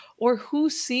things. Or who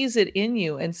sees it in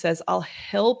you and says, I'll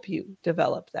help you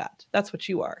develop that. That's what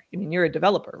you are. I mean, you're a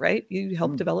developer, right? You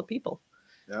help develop people.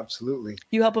 Absolutely.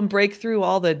 You help them break through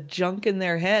all the junk in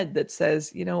their head that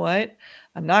says, you know what?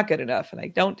 I'm not good enough and I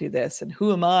don't do this. And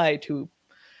who am I to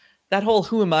that whole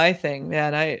who am I thing,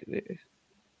 man?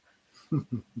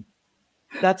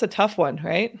 That's a tough one,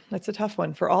 right? That's a tough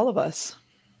one for all of us.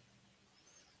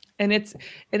 And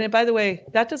by the way,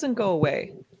 that doesn't go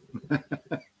away.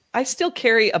 I still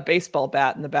carry a baseball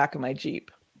bat in the back of my Jeep.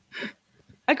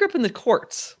 I grew up in the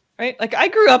courts, right? Like I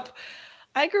grew up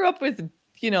with,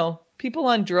 people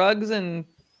on drugs and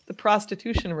the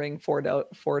prostitution ring four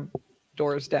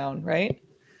doors down, right?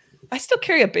 I still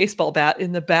carry a baseball bat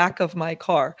in the back of my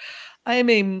car. I am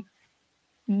a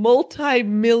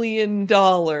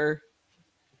multi-million-dollar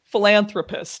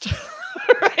philanthropist,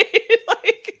 right?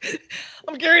 Like,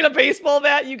 I'm carrying a baseball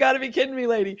bat. You got to be kidding me,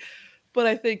 lady. But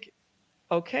I think,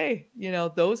 okay,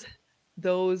 those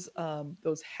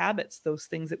habits, those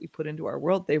things that we put into our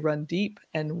world, they run deep.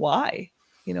 And why?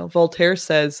 Voltaire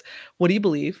says, what do you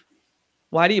believe?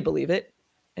 Why do you believe it?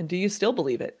 And do you still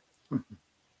believe it?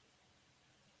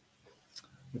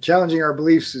 Challenging our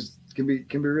beliefs can be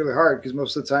really hard because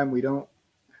most of the time we don't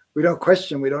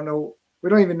question, we don't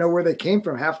even know where they came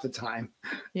from half the time,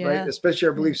 right? Especially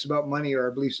our beliefs about money or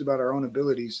our beliefs about our own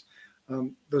abilities.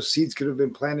 Those seeds could have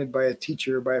been planted by a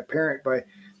teacher, by a parent, by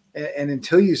And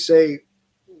until you say,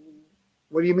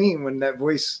 what do you mean when that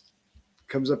voice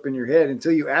comes up in your head,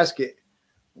 until you ask it,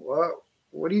 well,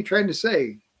 what are you trying to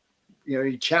say?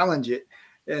 You challenge it,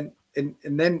 and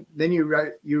then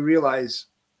you realize,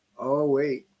 oh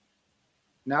wait,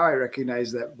 now I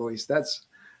recognize that voice.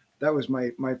 That was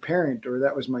my parent, or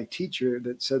that was my teacher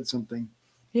that said something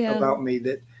about me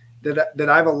that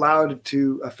I've allowed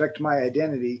to affect my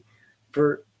identity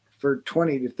for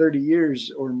 20 to 30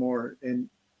 years or more, and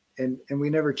we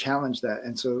never challenge that.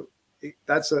 And so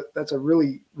that's a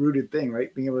really rooted thing,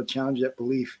 right? Being able to challenge that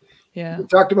belief. Yeah. We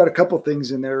talked about a couple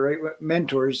things in there, right?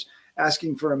 Mentors,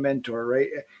 asking for a mentor, right?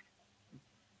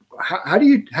 How do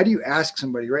you ask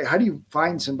somebody, right? How do you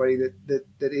find somebody that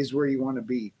is where you want to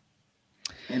be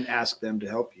and ask them to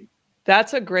help you?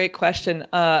 That's a great question.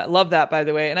 Love that, by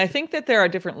the way. And I think that there are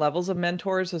different levels of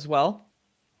mentors as well.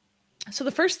 So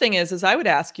the first thing is I would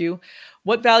ask you,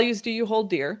 what values do you hold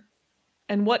dear?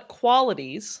 And what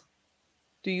qualities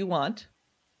do you want?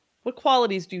 What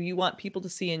qualities do you want people to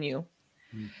see in you?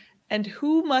 And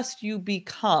who must you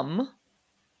become?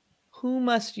 Who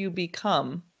must you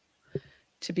become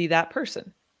to be that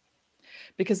person?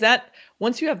 Because that,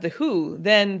 once you have the who,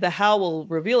 then the how will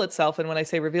reveal itself. And when I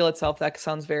say reveal itself, that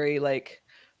sounds very like,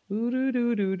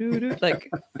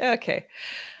 like, okay.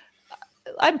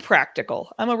 I'm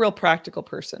practical. I'm a real practical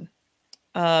person.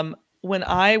 When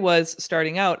I was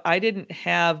starting out, I didn't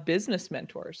have business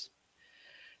mentors.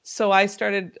 So I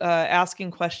started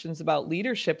asking questions about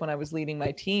leadership when I was leading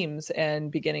my teams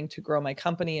and beginning to grow my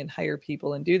company and hire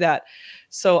people and do that.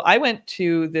 So I went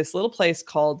to this little place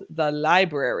called the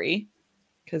library,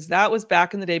 because that was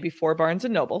back in the day before Barnes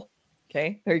and Noble.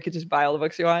 Okay. There you could just buy all the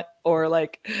books you want, or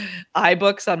like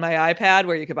iBooks on my iPad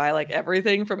where you could buy like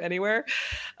everything from anywhere.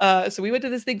 So we went to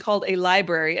this thing called a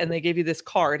library, and they gave you this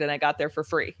card, and I got there for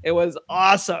free. It was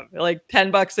awesome. Like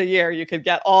 $10 a year, you could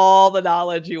get all the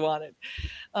knowledge you wanted.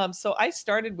 So I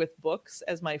started with books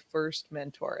as my first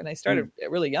mentor, and I started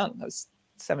really young. I was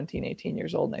 17, 18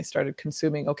 years old, and I started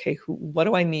consuming, okay, what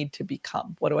do I need to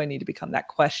become? What do I need to become? That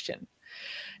question.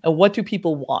 And what do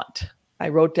people want? I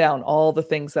wrote down all the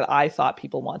things that I thought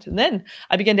people wanted. And then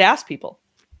I began to ask people,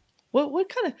 what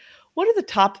are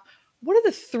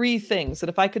the three things that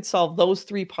if I could solve those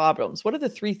three problems, what are the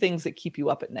three things that keep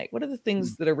you up at night? What are the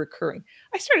things that are recurring?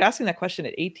 I started asking that question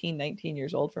at 18, 19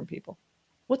 years old from people.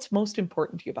 What's most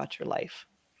important to you about your life?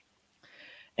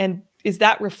 And is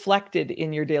that reflected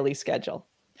in your daily schedule?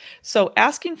 So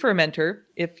asking for a mentor,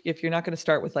 if you're not going to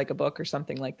start with like a book or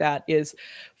something like that, is,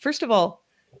 first of all,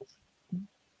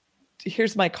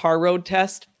 here's my car road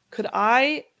test. Could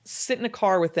I sit in a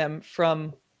car with them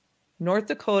from North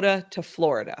Dakota to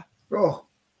Florida? Oh,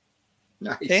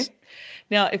 nice. Okay.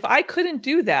 Now, if I couldn't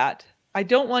do that, I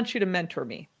don't want you to mentor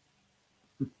me.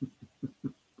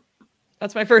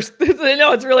 That's my first. I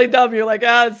know it's really dumb. You're like,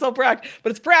 it's so practical,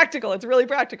 but it's practical. It's really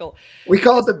practical. We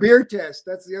call it the beer test.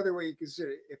 That's the other way you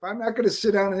consider it. If I'm not going to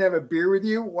sit down and have a beer with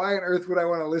you, why on earth would I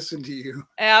want to listen to you?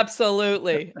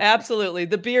 Absolutely. Absolutely.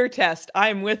 The beer test.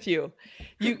 I'm with you.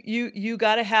 You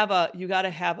got to have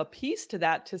a piece to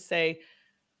that to say,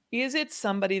 is it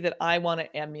somebody that I want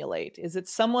to emulate? Is it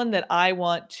someone that I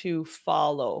want to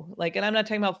follow? Like, and I'm not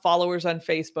talking about followers on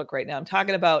Facebook right now. I'm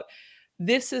talking about,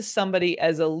 this is somebody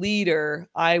as a leader,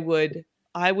 I would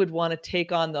want to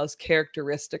take on those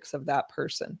characteristics of that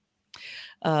person.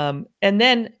 And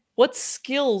then what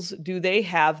skills do they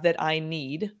have that I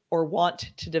need or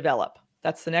want to develop?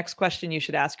 That's the next question you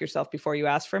should ask yourself before you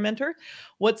ask for a mentor.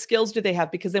 What skills do they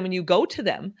have? Because then when you go to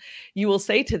them, you will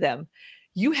say to them,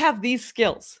 you have these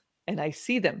skills and I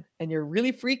see them and you're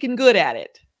really freaking good at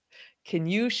it. Can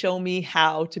you show me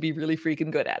how to be really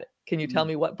freaking good at it? Can you tell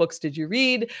me what books did you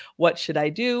read? What should I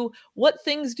do? What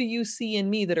things do you see in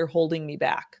me that are holding me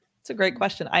back? It's a great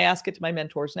question. I ask it to my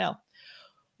mentors now.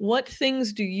 What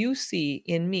things do you see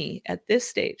in me at this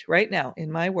stage right now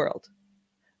in my world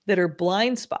that are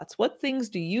blind spots? What things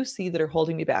do you see that are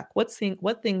holding me back? What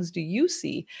things do you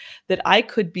see that I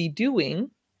could be doing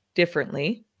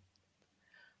differently,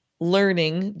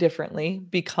 learning differently,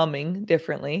 becoming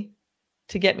differently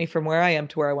to get me from where I am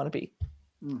to where I want to be?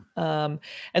 And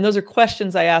those are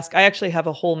questions I ask. I actually have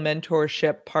a whole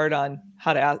mentorship part on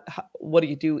how to ask, what do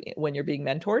you do when you're being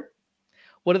mentored?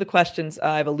 What are the questions?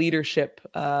 I have a leadership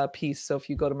piece. So if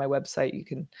you go to my website, you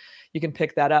can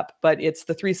pick that up. But it's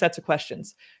the 3 sets of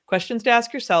questions. Questions to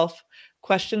ask yourself,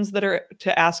 questions that are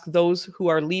to ask those who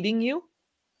are leading you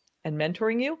and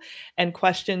mentoring you, and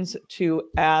questions to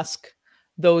ask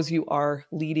those you are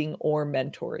leading or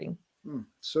mentoring.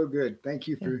 So good. Thank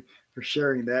you for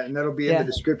sharing that. And that'll be in the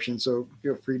description. So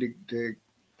feel free to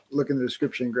look in the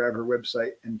description and grab her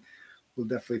website, and we'll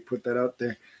definitely put that out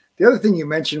there. The other thing you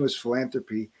mentioned was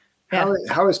philanthropy. Yeah.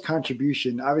 How is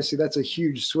contribution? Obviously, that's a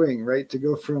huge swing, right? To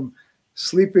go from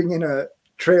sleeping in a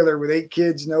trailer with 8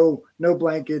 kids, no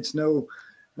blankets, not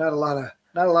a lot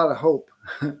of hope,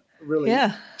 really,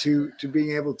 Yeah. to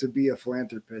being able to be a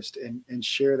philanthropist and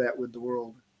share that with the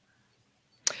world.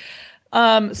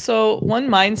 So one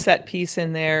mindset piece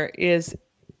in there is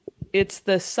it's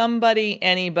the somebody,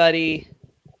 anybody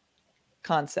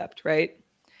concept, right?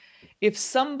 If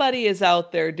somebody is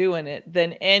out there doing it,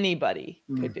 then anybody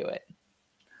could do it.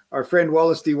 Our friend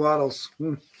Wallace D. Wattles.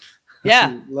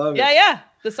 Yeah. Love it. Yeah.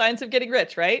 The science of getting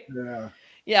rich, right? Yeah.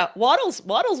 Yeah. Wattles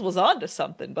was on to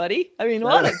something, buddy. I mean,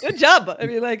 good job. I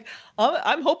mean, like,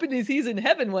 I'm hoping he's in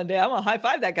heaven one day. I'm gonna high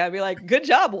five that guy and be like, good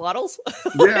job, Wattles.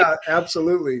 Like, yeah,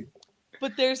 absolutely.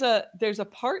 But there's a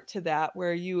part to that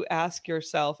where you ask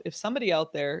yourself, if somebody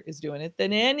out there is doing it,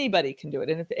 then anybody can do it.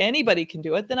 And if anybody can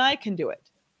do it, then I can do it.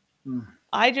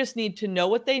 I just need to know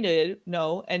what they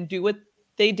know and do what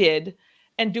they did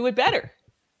and do it better.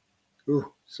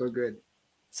 Ooh, so good.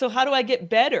 So how do I get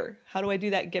better? How do I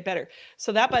do that and get better?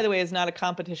 So that, by the way, is not a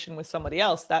competition with somebody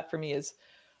else. That for me is,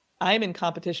 I'm in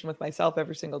competition with myself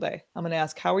every single day. I'm going to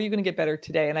ask, how are you going to get better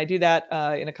today? And I do that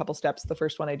in a couple steps. The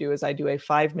first one I do is I do a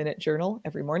 5-minute journal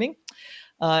every morning.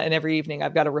 And every evening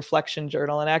I've got a reflection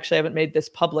journal. And actually I haven't made this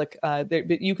public.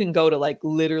 But you can go to like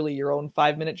literally your own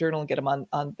 5-minute journal and get them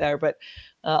on there. But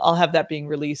I'll have that being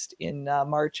released in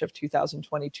March of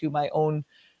 2022, my own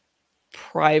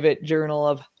private journal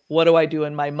of what do I do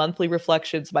in my monthly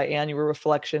reflections, my annual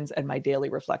reflections, and my daily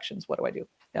reflections. What do I do?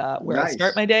 Where I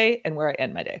start my day and where I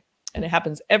end my day. And it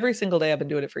happens every single day. I've been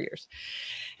doing it for years.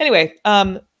 Anyway,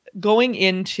 going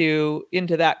into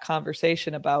that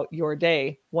conversation about your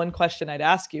day, one question I'd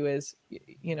ask you is,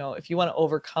 if you want to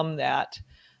overcome that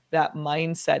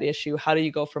mindset issue, how do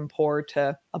you go from poor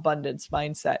to abundance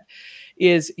mindset?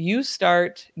 Is you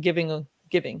start giving.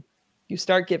 You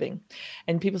start giving,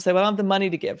 and people say, well, I don't have the money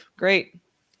to give. Great.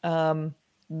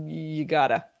 You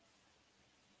gotta.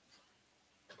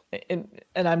 And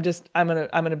I'm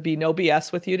gonna be no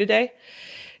BS with you today.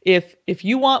 If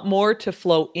you want more to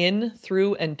flow in,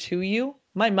 through, and to you,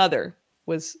 my mother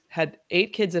had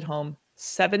 8 kids at home.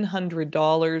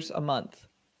 $700 a month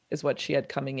is what she had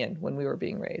coming in when we were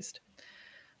being raised.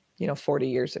 40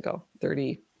 years ago,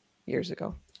 30 years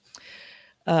ago.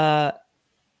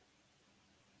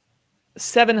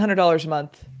 $700 a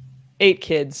month, 8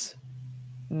 kids,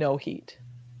 no heat.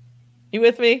 You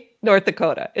with me? North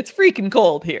Dakota. It's freaking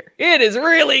cold here. It is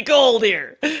really cold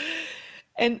here.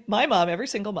 And my mom every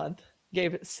single month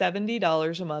gave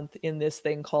 $70 a month in this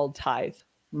thing called tithe.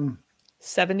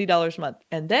 $70 a month.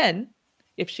 And then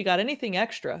if she got anything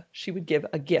extra, she would give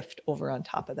a gift over on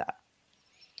top of that.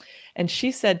 And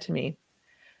she said to me,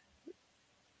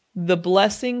 the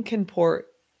blessing can pour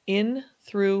in,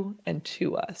 through, and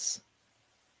to us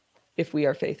if we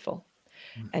are faithful.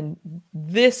 And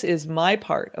this is my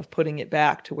part of putting it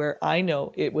back to where I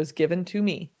know it was given to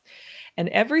me. And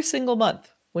every single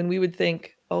month when we would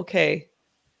think, okay,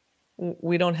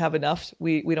 we don't have enough.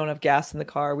 We don't have gas in the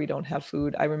car. We don't have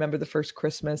food. I remember the first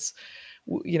Christmas,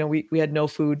 we had no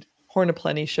food. Horn of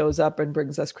Plenty shows up and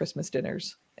brings us Christmas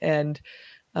dinners. And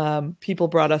people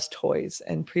brought us toys,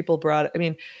 and people brought,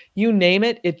 you name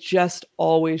it, it just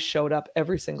always showed up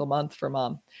every single month for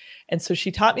mom. And so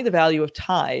she taught me the value of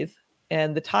tithe.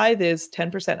 And the tithe is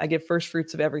 10%. I give first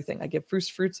fruits of everything. I give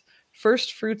first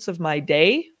fruits of my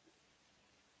day.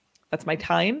 That's my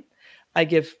time. I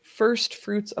give first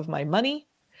fruits of my money.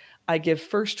 I give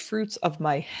first fruits of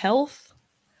my health.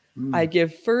 I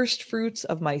give first fruits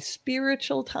of my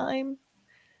spiritual time.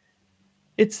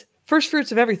 It's first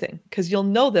fruits of everything, because you'll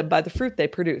know them by the fruit they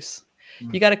produce.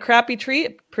 You got a crappy tree,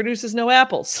 it produces no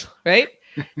apples, right?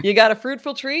 You got a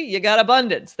fruitful tree, you got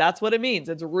abundance. That's what it means.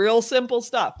 It's real simple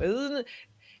stuff. It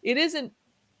isn't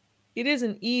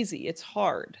easy. It's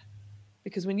hard.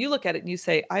 Because when you look at it and you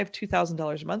say, I have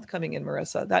 $2,000 a month coming in,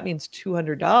 Marissa, that means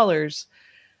 $200.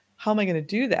 How am I going to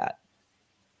do that?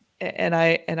 And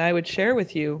I would share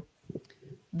with you,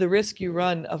 the risk you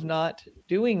run of not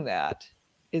doing that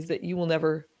is that you will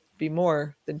never be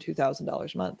more than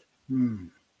 $2,000 a month.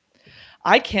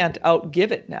 I can't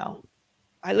outgive it now.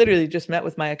 I literally just met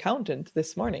with my accountant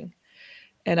this morning,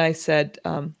 and I said,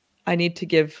 I need to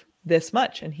give this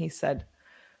much. And he said,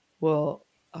 well,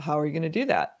 how are you going to do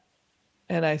that?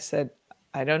 And I said,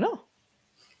 I don't know.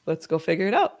 Let's go figure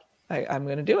it out. I'm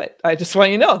going to do it. I just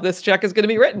want you to know this check is going to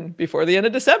be written before the end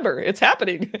of December. It's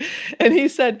happening. And he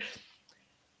said,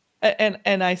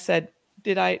 and I said,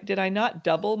 did I not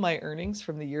double my earnings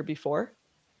from the year before?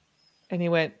 And he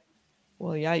went,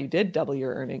 well, yeah, you did double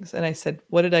your earnings. And I said,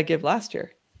 what did I give last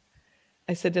year?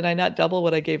 I said, did I not double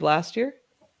what I gave last year?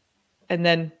 And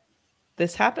then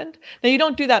this happened. Now you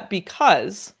don't do that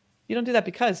because,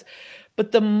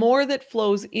 but the more that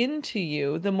flows into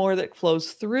you, the more that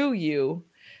flows through you.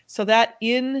 So that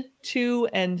in, to,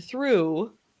 and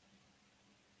through,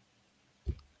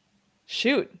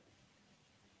 shoot,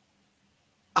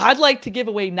 I'd like to give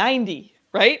away 90,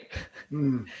 right?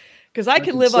 Because I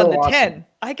can live on the 10.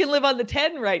 I can live on the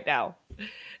 10 right now.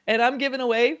 And I'm giving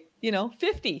away,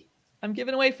 50. I'm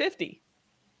giving away 50.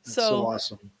 That's so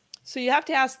awesome. So you have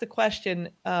to ask the question,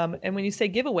 and when you say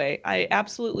giveaway, I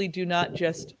absolutely do not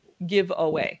just give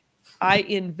away. I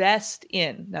invest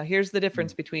in. Now, here's the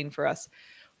difference between for us.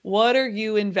 What are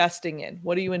you investing in?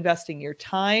 What are you investing your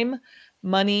time,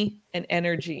 money, and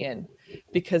energy in?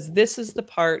 Because this is the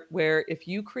part where if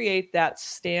you create that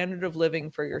standard of living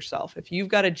for yourself, if you've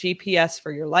got a GPS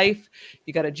for your life,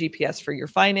 you got a GPS for your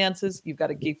finances, you've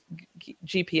got a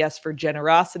GPS for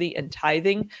generosity and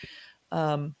tithing,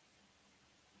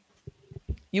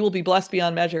 you will be blessed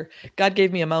beyond measure. God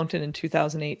gave me a mountain in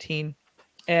 2018.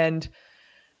 And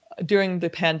during the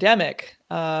pandemic,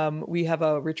 we have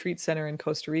a retreat center in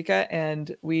Costa Rica,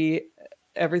 and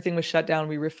everything was shut down.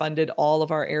 We refunded all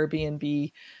of our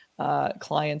Airbnb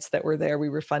clients that were there. We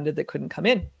refunded that couldn't come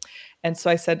in. And so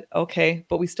I said, okay,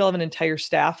 but we still have an entire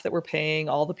staff that we're paying,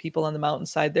 all the people on the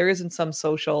mountainside. There isn't some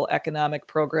social economic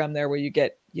program there where you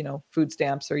get, food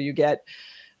stamps or you get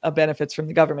benefits from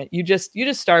the government. You just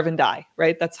starve and die,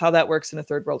 right? That's how that works in a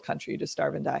third world country. You just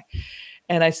starve and die.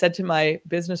 And I said to my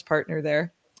business partner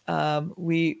there,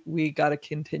 we got to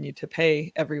continue to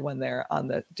pay everyone there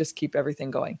just keep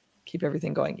everything going.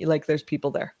 Like there's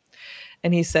people there.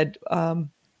 And he said,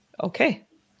 okay,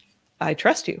 I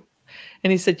trust you.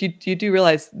 And he said, you do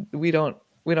realize we don't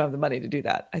have the money to do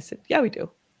that. I said, yeah, we do.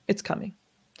 It's coming.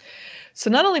 So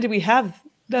not only do we have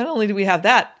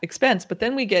that expense, but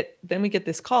then we get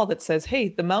this call that says, hey,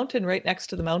 the mountain right next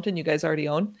to the mountain you guys already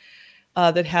own,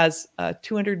 that has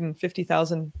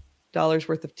 $250,000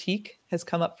 worth of teak has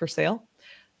come up for sale.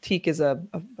 Teak is a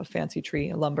fancy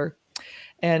tree, a lumber.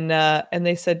 And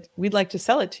they said, we'd like to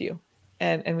sell it to you.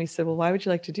 And we said, well, why would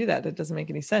you like to do that? That doesn't make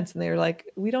any sense. And they were like,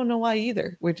 we don't know why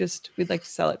either. We'd like to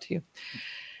sell it to you.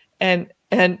 And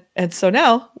so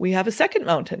now we have a second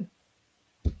mountain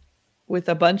with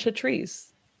a bunch of trees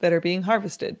that are being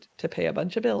harvested to pay a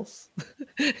bunch of bills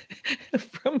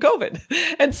from COVID.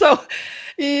 And so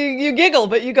you giggle,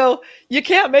 but you go, you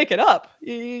can't make it up.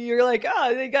 You're like,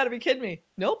 they got to be kidding me.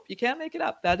 Nope, you can't make it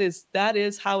up. That is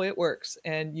how it works.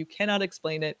 And you cannot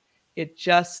explain it. It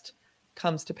just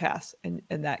comes to pass. And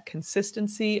that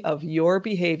consistency of your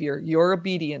behavior, your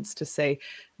obedience to say,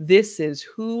 this is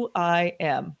who I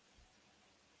am.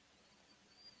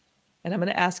 And I'm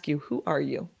going to ask you, who are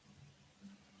you?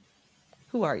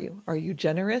 Who are you? Are you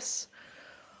generous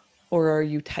or are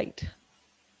you tight?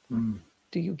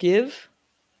 Do you give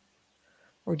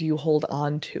or do you hold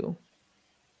on to?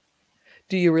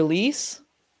 Do you release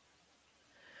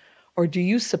or do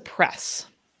you suppress?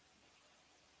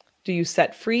 Do you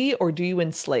set free or do you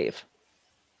enslave?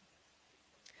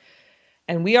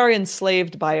 And we are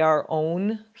enslaved by our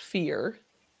own fear,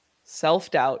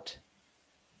 self-doubt,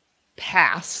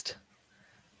 past,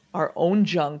 our own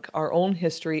junk, our own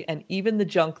history, and even the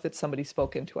junk that somebody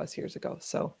spoke into us years ago.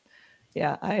 So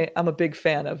yeah, I'm a big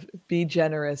fan of be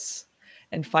generous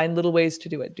and find little ways to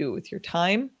do it. Do it with your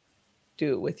time,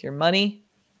 do it with your money,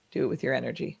 do it with your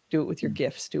energy, do it with your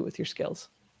gifts, do it with your skills.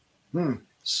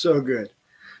 So good.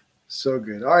 So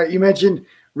good. All right. You mentioned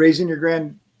raising your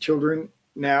grandchildren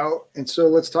now. And so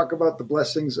let's talk about the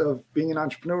blessings of being an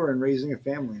entrepreneur and raising a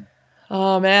family.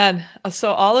 Oh man.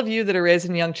 So all of you that are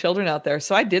raising young children out there.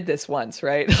 So I did this once,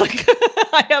 right? Like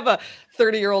I have a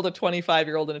 30-year-old, a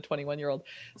 25-year-old, and a 21-year-old.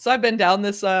 So I've been down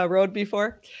this road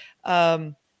before.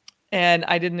 And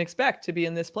I didn't expect to be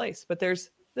in this place, but this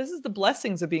is the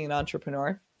blessings of being an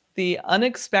entrepreneur, the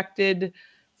unexpected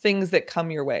things that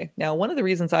come your way. Now, one of the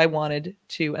reasons I wanted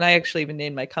to, and I actually even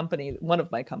named my company, one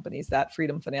of my companies, that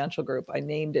Freedom Financial Group, I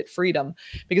named it Freedom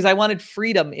because I wanted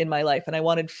freedom in my life and I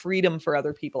wanted freedom for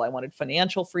other people. I wanted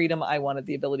financial freedom. I wanted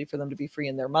the ability for them to be free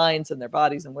in their minds and their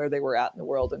bodies and where they were at in the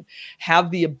world and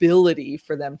have the ability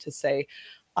for them to say,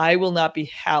 I will not be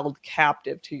held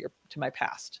captive to my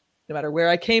past. No matter where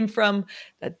I came from,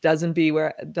 that doesn't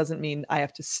mean I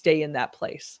have to stay in that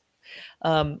place.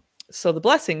 So the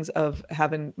blessings of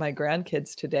having my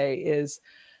grandkids today is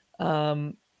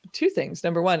two things.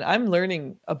 Number one, I'm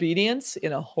learning obedience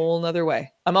in a whole nother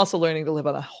way. I'm also learning to live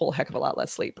on a whole heck of a lot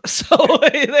less sleep. So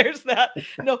there's that.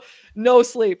 No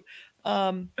sleep.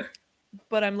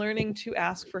 But I'm learning to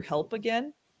ask for help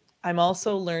again. I'm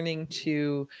also learning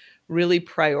to really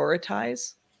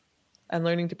prioritize. I'm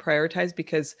learning to prioritize,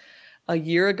 because a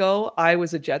year ago, I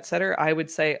was a jet setter. I would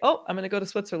say, oh, I'm going to go to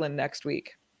Switzerland next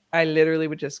week. I literally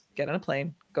would just get on a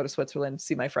plane, go to Switzerland,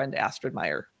 see my friend Astrid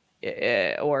Meyer,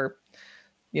 or,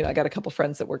 I got a couple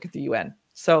friends that work at the UN.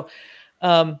 So,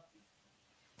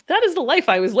 that is the life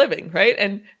I was living, right?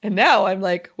 And now I'm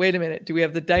like, wait a minute, do we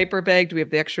have the diaper bag? Do we have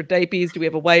the extra diapers? Do we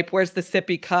have a wipe? Where's the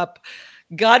sippy cup?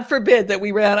 God forbid that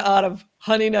we ran out of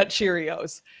Honey Nut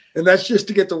Cheerios. And that's just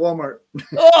to get to Walmart.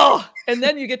 And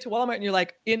then you get to Walmart and you're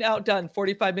like, in, out, done,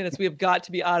 45 minutes. We have got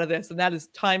to be out of this. And that is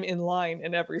time in line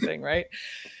and everything, right?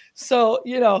 So,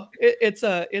 it's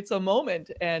a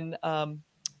moment. And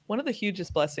one of the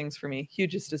hugest blessings for me,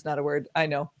 hugest is not a word, I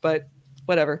know, but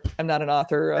whatever. I'm not an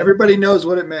author. Everybody knows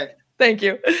what it meant. Thank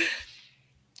you.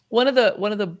 One of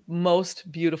the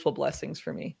most beautiful blessings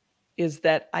for me is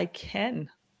that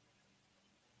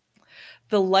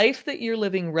the life that you're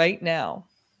living right now,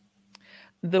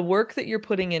 the work that you're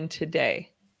putting in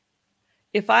today,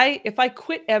 if I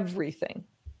quit everything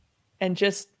and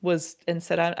just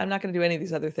said, I'm not going to do any of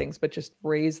these other things, but just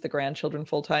raise the grandchildren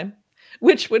full time,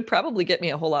 which would probably get me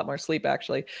a whole lot more sleep,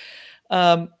 actually.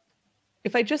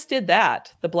 If I just did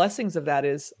that, the blessings of that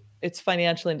is it's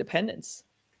financial independence.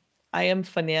 I am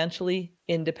financially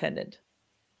independent.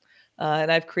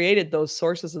 And I've created those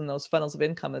sources and those funnels of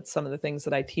income. That's some of the things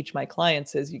that I teach my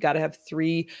clients is you got to have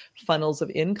 3 funnels of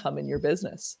income in your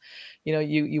business.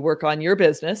 You work on your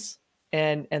business,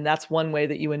 and that's one way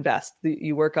that you invest.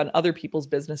 You work on other people's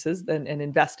businesses and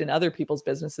invest in other people's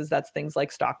businesses. That's things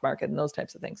like stock market and those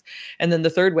types of things. And then the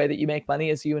third way that you make money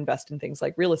is you invest in things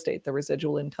like real estate, the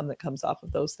residual income that comes off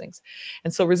of those things.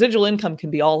 And so residual income can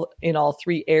be in all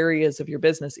 3 areas of your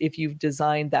business if you've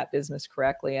designed that business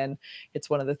correctly. And it's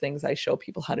one of the things I show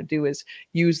people how to do is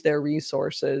use their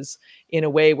resources in a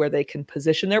way where they can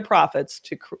position their profits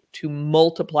to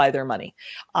multiply their money.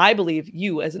 I believe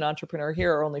you as an entrepreneur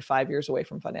here are only 5 years away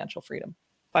from financial freedom.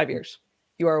 5 years.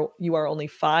 You are only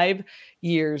 5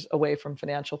 years away from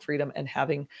financial freedom and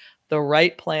having the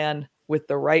right plan with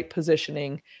the right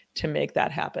positioning to make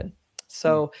that happen.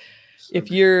 So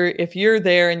if you're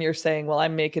there and you're saying, well,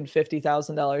 I'm making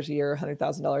 $50,000 a year,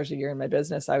 $100,000 a year in my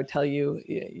business, I would tell you,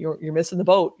 you're missing the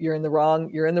boat. You're in the wrong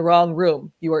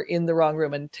room. You are in the wrong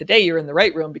room. And today you're in the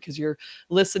right room because you're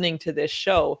listening to this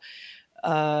show.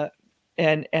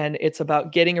 And it's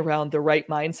about getting around the right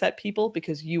mindset people,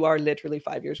 because you are literally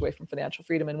 5 years away from financial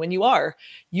freedom. And when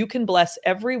you can bless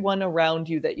everyone around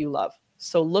you that you love.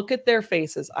 So look at their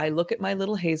faces. I look at my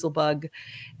little Hazelbug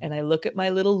and I look at my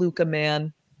little Luca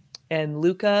man, and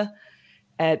Luca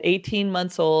at 18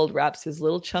 months old wraps his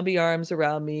little chubby arms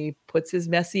around me, puts his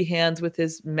messy hands with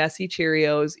his messy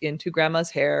Cheerios into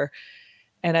grandma's hair.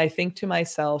 And I think to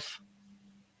myself,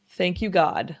 thank you,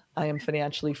 God, I am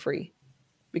financially free.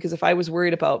 Because if I was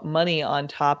worried about money on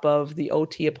top of the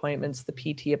OT appointments, the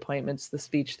PT appointments, the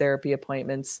speech therapy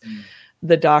appointments,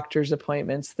 the doctor's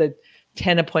appointments, the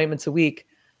 10 appointments a week,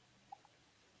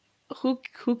 who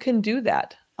can do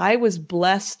that? I was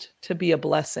blessed to be a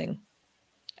blessing.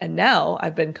 And now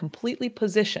I've been completely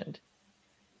positioned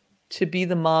to be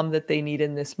the mom that they need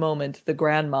in this moment, the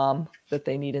grandmom that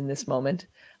they need in this moment,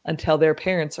 until their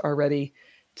parents are ready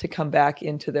to come back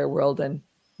into their world and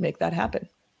make that happen.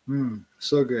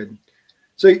 So good.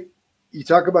 So you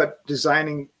talk about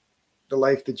designing the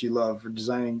life that you love, or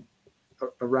designing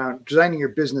your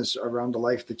business around the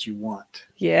life that you want.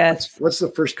 Yes. What's the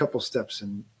first couple steps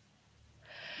in?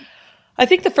 I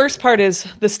think the first part is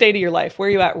the state of your life. Where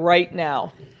are you at right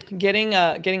now? Getting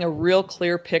a real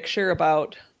clear picture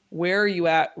about where are you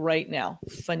at right now,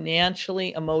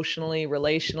 financially, emotionally,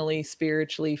 relationally,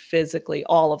 spiritually, physically,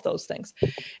 all of those things.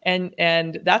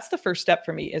 And that's the first step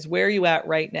for me, is where are you at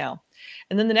right now?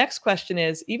 And then the next question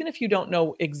is, even if you don't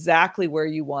know exactly where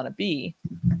you want to be,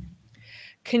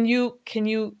 can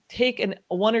you take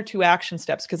 1 or 2 action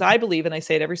steps? Because I believe, and I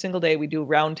say it every single day, we do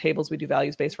roundtables, we do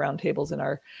values-based roundtables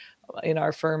in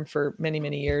our firm for many,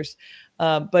 many years.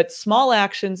 But small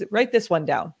actions, write this one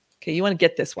down. Okay, you want to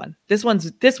get this one. This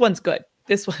one's good.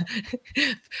 This one,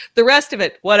 the rest of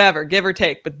it, whatever, give or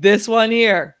take. But this one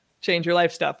here, change your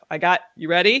life stuff. You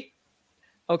ready?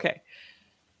 Okay.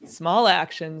 Small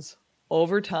actions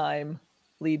over time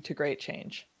lead to great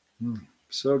change.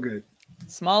 So good.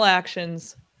 Small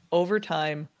actions over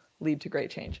time lead to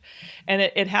great change. And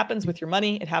it happens with your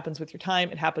money. It happens with your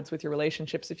time. It happens with your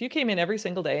relationships. If you came in every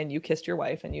single day and you kissed your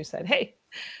wife and you said, hey,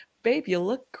 babe, you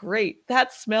look great.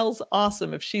 That smells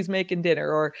awesome if she's making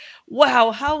dinner. Or, wow,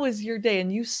 how was your day?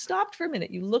 And you stopped for a minute.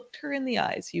 You looked her in the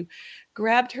eyes. You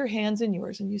grabbed her hands in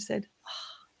yours and you said,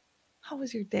 oh, how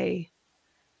was your day?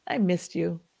 I missed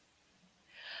you.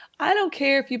 I don't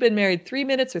care if you've been married 3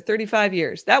 minutes or 35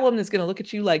 years. That woman is going to look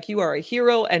at you like you are a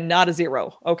hero and not a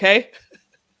zero. Okay.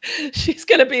 She's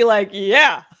going to be like,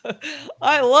 yeah,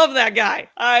 I love that guy.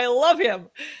 I love him.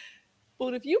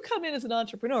 But if you come in as an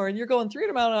entrepreneur and you're going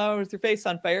 300 miles an hour with your face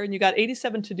on fire and you got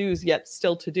 87 to-dos yet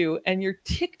still to do, and you're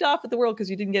ticked off at the world because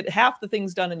you didn't get half the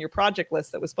things done on your project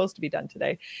list that was supposed to be done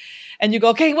today. And you go,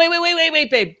 okay, wait,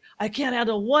 babe. I can't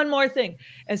handle one more thing.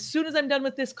 As soon as I'm done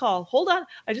with this call, hold on.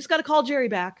 I just got to call Jerry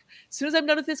back. As soon as I'm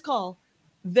done with this call,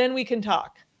 then we can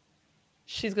talk.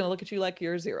 She's going to look at you like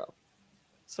you're a zero.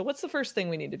 So what's the first thing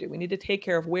we need to do? We need to take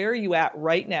care of where are you at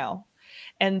right now,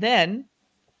 and then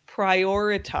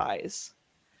prioritize.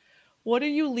 What are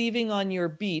you leaving on your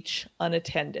beach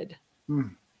unattended?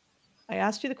 I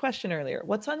asked you the question earlier.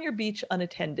 What's on your beach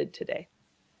unattended today?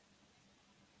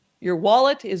 Your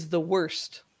wallet is the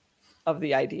worst of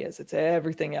the ideas. It's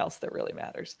everything else that really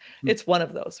matters. It's one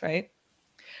of those, right?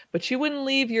 But you wouldn't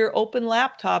leave your open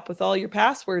laptop with all your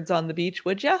passwords on the beach,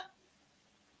 would you?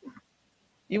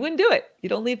 You wouldn't do it. You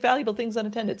don't leave valuable things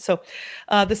unattended. So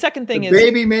the second thing is...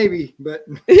 Baby, maybe, but...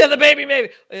 Yeah, the baby, maybe.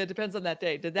 It depends on that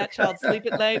day. Did that child sleep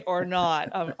at night or not?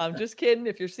 I'm just kidding.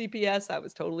 If you're CPS, I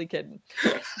was totally kidding.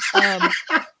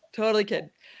 Totally kidding.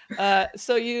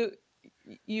 So you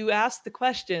ask the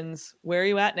questions, where are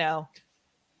you at now?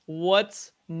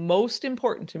 What's most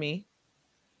important to me?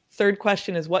 Third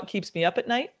question is, what keeps me up at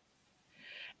night?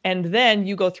 And then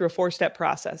you go through a 4-step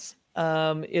process.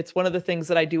 It's one of the things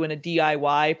that I do in a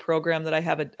DIY program that I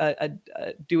have a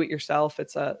do-it-yourself.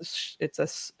 It's a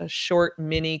short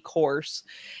mini course,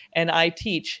 and I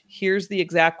teach, here's the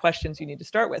exact questions you need to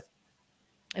start with.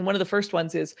 And one of the first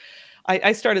ones is,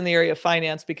 I start in the area of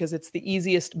finance because it's the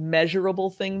easiest measurable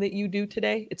thing that you do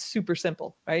today. It's super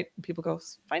simple, right? And people go,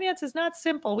 finance is not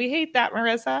simple. We hate that,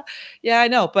 Marissa. Yeah, I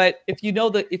know. But if you know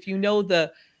the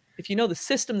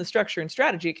system, the structure, and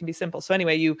strategy, it can be simple. So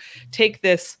anyway, you take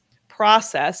this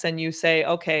process and you say,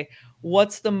 okay,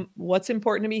 what's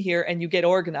important to me here? And you get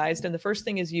organized. And the first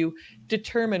thing is you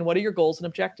determine what are your goals and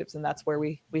objectives. And that's where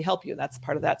we help you. And that's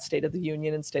part of that state of the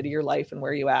union and state of your life and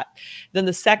where you at. Then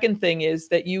the second thing is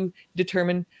that you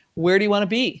determine, where do you want to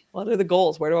be? What are the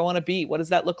goals? Where do I want to be? What does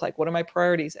that look like? What are my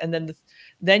priorities? And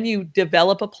then you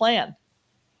develop a plan,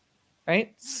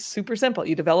 right? Super simple.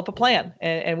 You develop a plan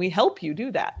and we help you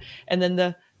do that. And then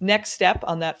the next step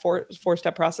on that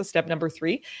four-step process, step number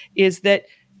 3, is that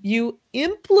you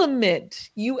implement.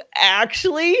 You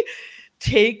actually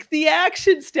take the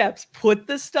action steps, put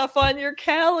the stuff on your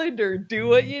calendar, do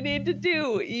what you need to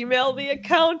do, email the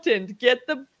accountant, get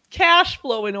the cash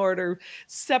flow in order,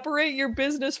 separate your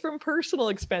business from personal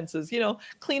expenses,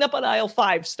 clean up on aisle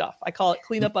 5 stuff. I call it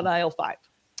clean up on aisle 5.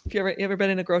 If you ever been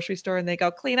in a grocery store and they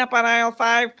go, clean up on aisle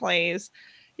 5, please.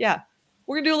 Yeah,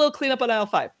 we're going to do a little clean up on aisle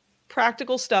 5.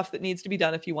 Practical stuff that needs to be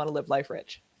done if you want to live life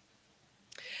rich.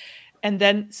 And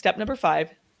then step number 5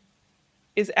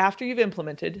 is, after you've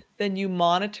implemented, then you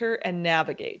monitor and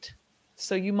navigate.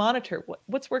 So you monitor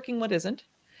what's working, what isn't,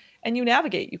 and you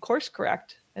navigate, you course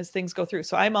correct as things go through.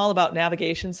 So I'm all about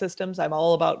navigation systems. I'm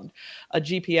all about a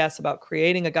GPS, about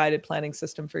creating a guided planning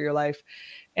system for your life.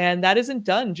 And that isn't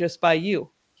done just by you.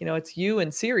 It's you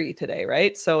and Siri today,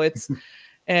 right? So it's...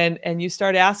 And you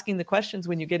start asking the questions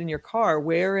when you get in your car,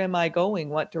 where am I going?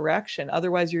 What direction?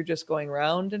 Otherwise, you're just going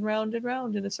round and round and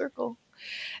round in a circle.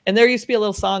 And there used to be a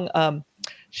little song,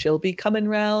 she'll be coming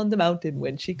round the mountain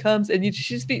when she comes. And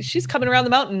she's coming around the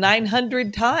mountain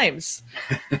 900 times.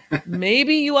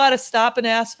 Maybe you ought to stop and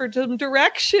ask for some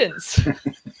directions.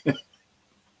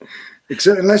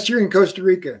 Except unless you're in Costa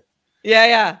Rica.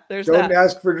 Yeah. Don't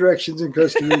ask for directions in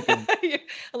Costa Rica.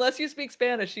 Unless you speak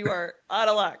Spanish, you are out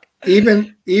of luck.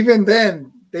 Even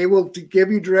then, they will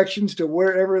give you directions to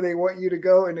wherever they want you to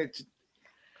go. And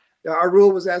our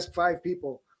rule was ask 5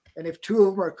 people. And if 2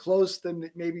 of them are close, then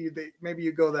maybe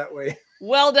you go that way.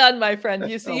 Well done, my friend.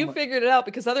 You see, you figured it out,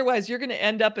 because otherwise you're going to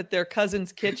end up at their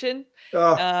cousin's kitchen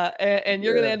and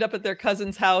you're going to end up at their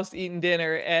cousin's house eating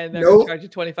dinner, and they're going to charge you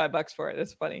 $25 for it.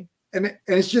 That's funny. And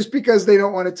it's just because they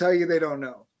don't want to tell you they don't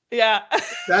know. Yeah.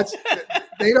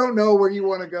 They don't know where you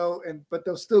want to go, but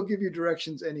they'll still give you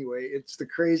directions anyway. It's the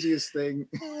craziest thing.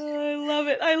 Oh, I love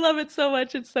it. I love it so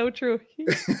much. It's so true.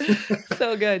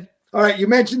 So good. All right. You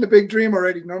mentioned the big dream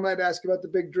already. Normally I'd ask about the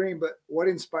big dream, but what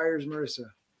inspires Marissa?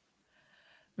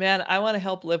 Man, I want to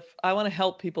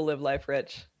help people live life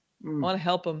rich. I want to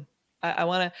help them. I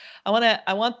want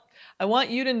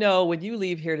you to know, when you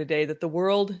leave here today, that the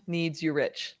world needs you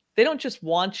rich. They don't just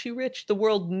want you rich. The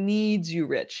world needs you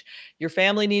rich. Your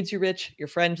family needs you rich. Your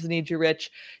friends need you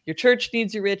rich. Your church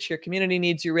needs you rich. Your community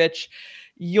needs you rich.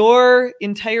 Your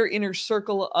entire inner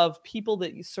circle of people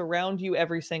that you surround you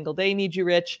every single day need you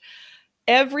rich.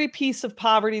 Every piece of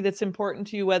poverty that's important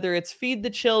to you, whether it's feed the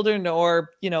children or,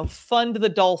 fund the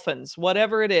dolphins,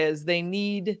 whatever it is, they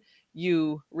need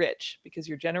you rich, because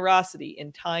your generosity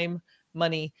in time,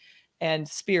 money, and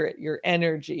spirit, your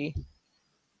energy,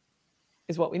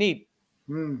 is what we need.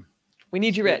 We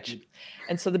need you rich.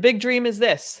 And so the big dream is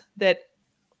this, that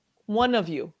one of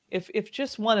you, if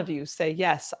just one of you say,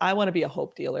 yes, I want to be a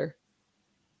hope dealer.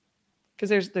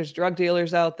 Because there's drug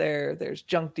dealers out there, there's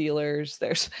junk dealers,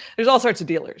 there's all sorts of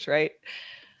dealers, right?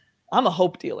 I'm a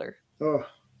hope dealer.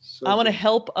 I want to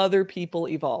help other people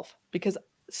evolve, because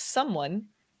someone,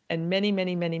 and many,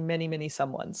 many, many, many, many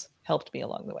someones helped me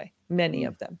along the way, many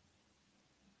of them.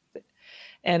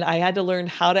 And I had to learn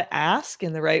how to ask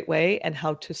in the right way, and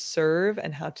how to serve,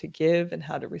 and how to give, and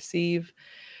how to receive.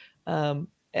 And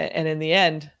in the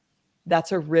end,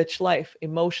 that's a rich life,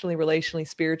 emotionally, relationally,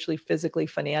 spiritually, physically,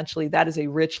 financially. That is a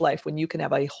rich life when you can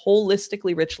have a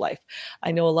holistically rich life.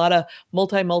 I know a lot of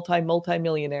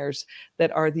multi-millionaires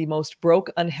that are the most broke,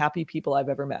 unhappy people I've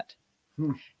ever met.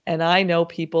 And I know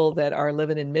people that are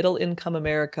living in middle income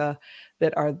America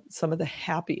that are some of the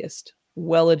happiest,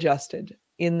 well-adjusted,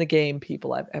 in the game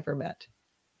people I've ever met.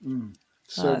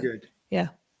 So good. Yeah.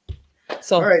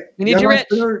 So all right, we need you rich.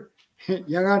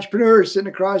 Young entrepreneurs sitting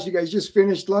across, you guys just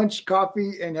finished lunch,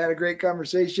 coffee, and had a great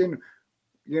conversation.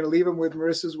 You're going to leave them with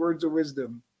Marissa's words of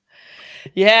wisdom.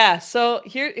 Yeah. So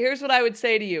here's what I would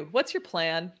say to you. What's your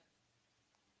plan?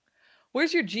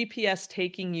 Where's your GPS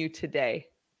taking you today?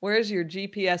 Where's your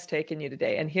GPS taking you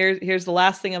today? And here's the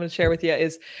last thing I'm going to share with you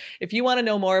is, if you want to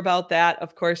know more about that,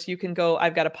 of course, you can go.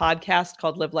 I've got a podcast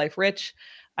called Live Life Rich.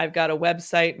 I've got a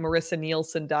website,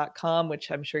 MarissaNehlsen.com,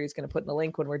 which I'm sure he's going to put in a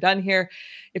link when we're done here.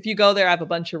 If you go there, I have a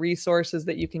bunch of resources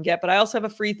that you can get, but I also have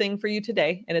a free thing for you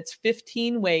today, and it's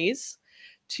 15 ways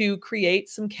to create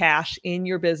some cash in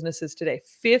your businesses today.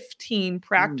 15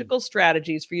 practical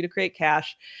strategies for you to create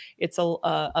cash. It's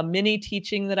a mini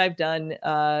teaching that I've done.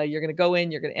 You're going to go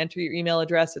in, you're going to enter your email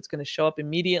address. It's going to show up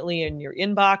immediately in your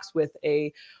inbox with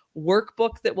a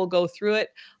workbook that will go through it,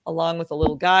 along with a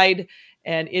little guide.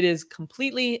 And it is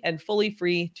completely and fully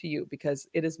free to you, because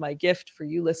it is my gift for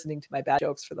you listening to my bad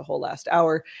jokes for the whole last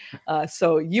hour.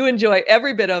 So you enjoy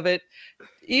every bit of it.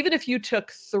 Even if you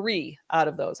took 3 out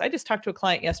of those. I just talked to a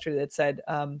client yesterday that said,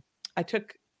 I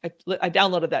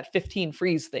downloaded that 15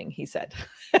 freeze thing, he said.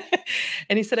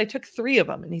 And he said, I took 3 of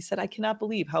them. And he said, I cannot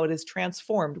believe how it has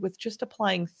transformed with just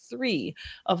applying 3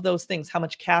 of those things, how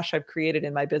much cash I've created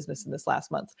in my business in this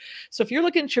last month. So if you're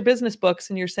looking at your business books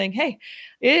and you're saying, hey,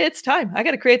 it's time, I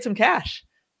got to create some cash,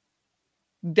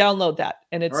 download that.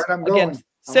 And it's, again,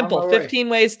 simple, 15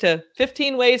 ways to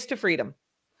freedom.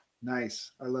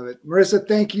 Nice. I love it. Marissa,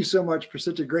 thank you so much for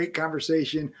such a great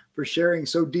conversation, for sharing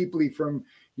so deeply from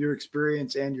your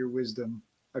experience and your wisdom.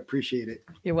 I appreciate it.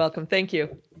 You're welcome. Thank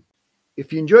you.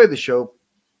 If you enjoy the show,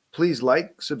 please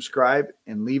like, subscribe,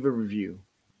 and leave a review.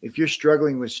 If you're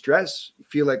struggling with stress,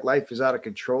 feel like life is out of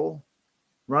control,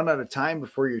 run out of time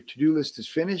before your to-do list is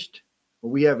finished,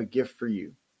 well, we have a gift for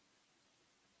you.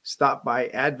 Stop by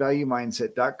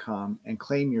addvaluemindset.com and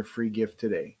claim your free gift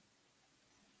today.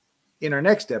 In our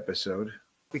next episode,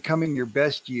 Becoming Your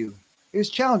Best You. It is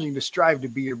challenging to strive to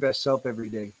be your best self every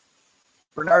day.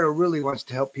 Bernardo really wants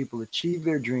to help people achieve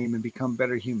their dream and become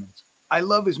better humans. I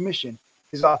love his mission,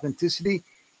 his authenticity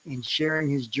in sharing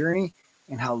his journey,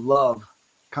 and how love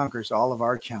conquers all of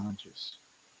our challenges.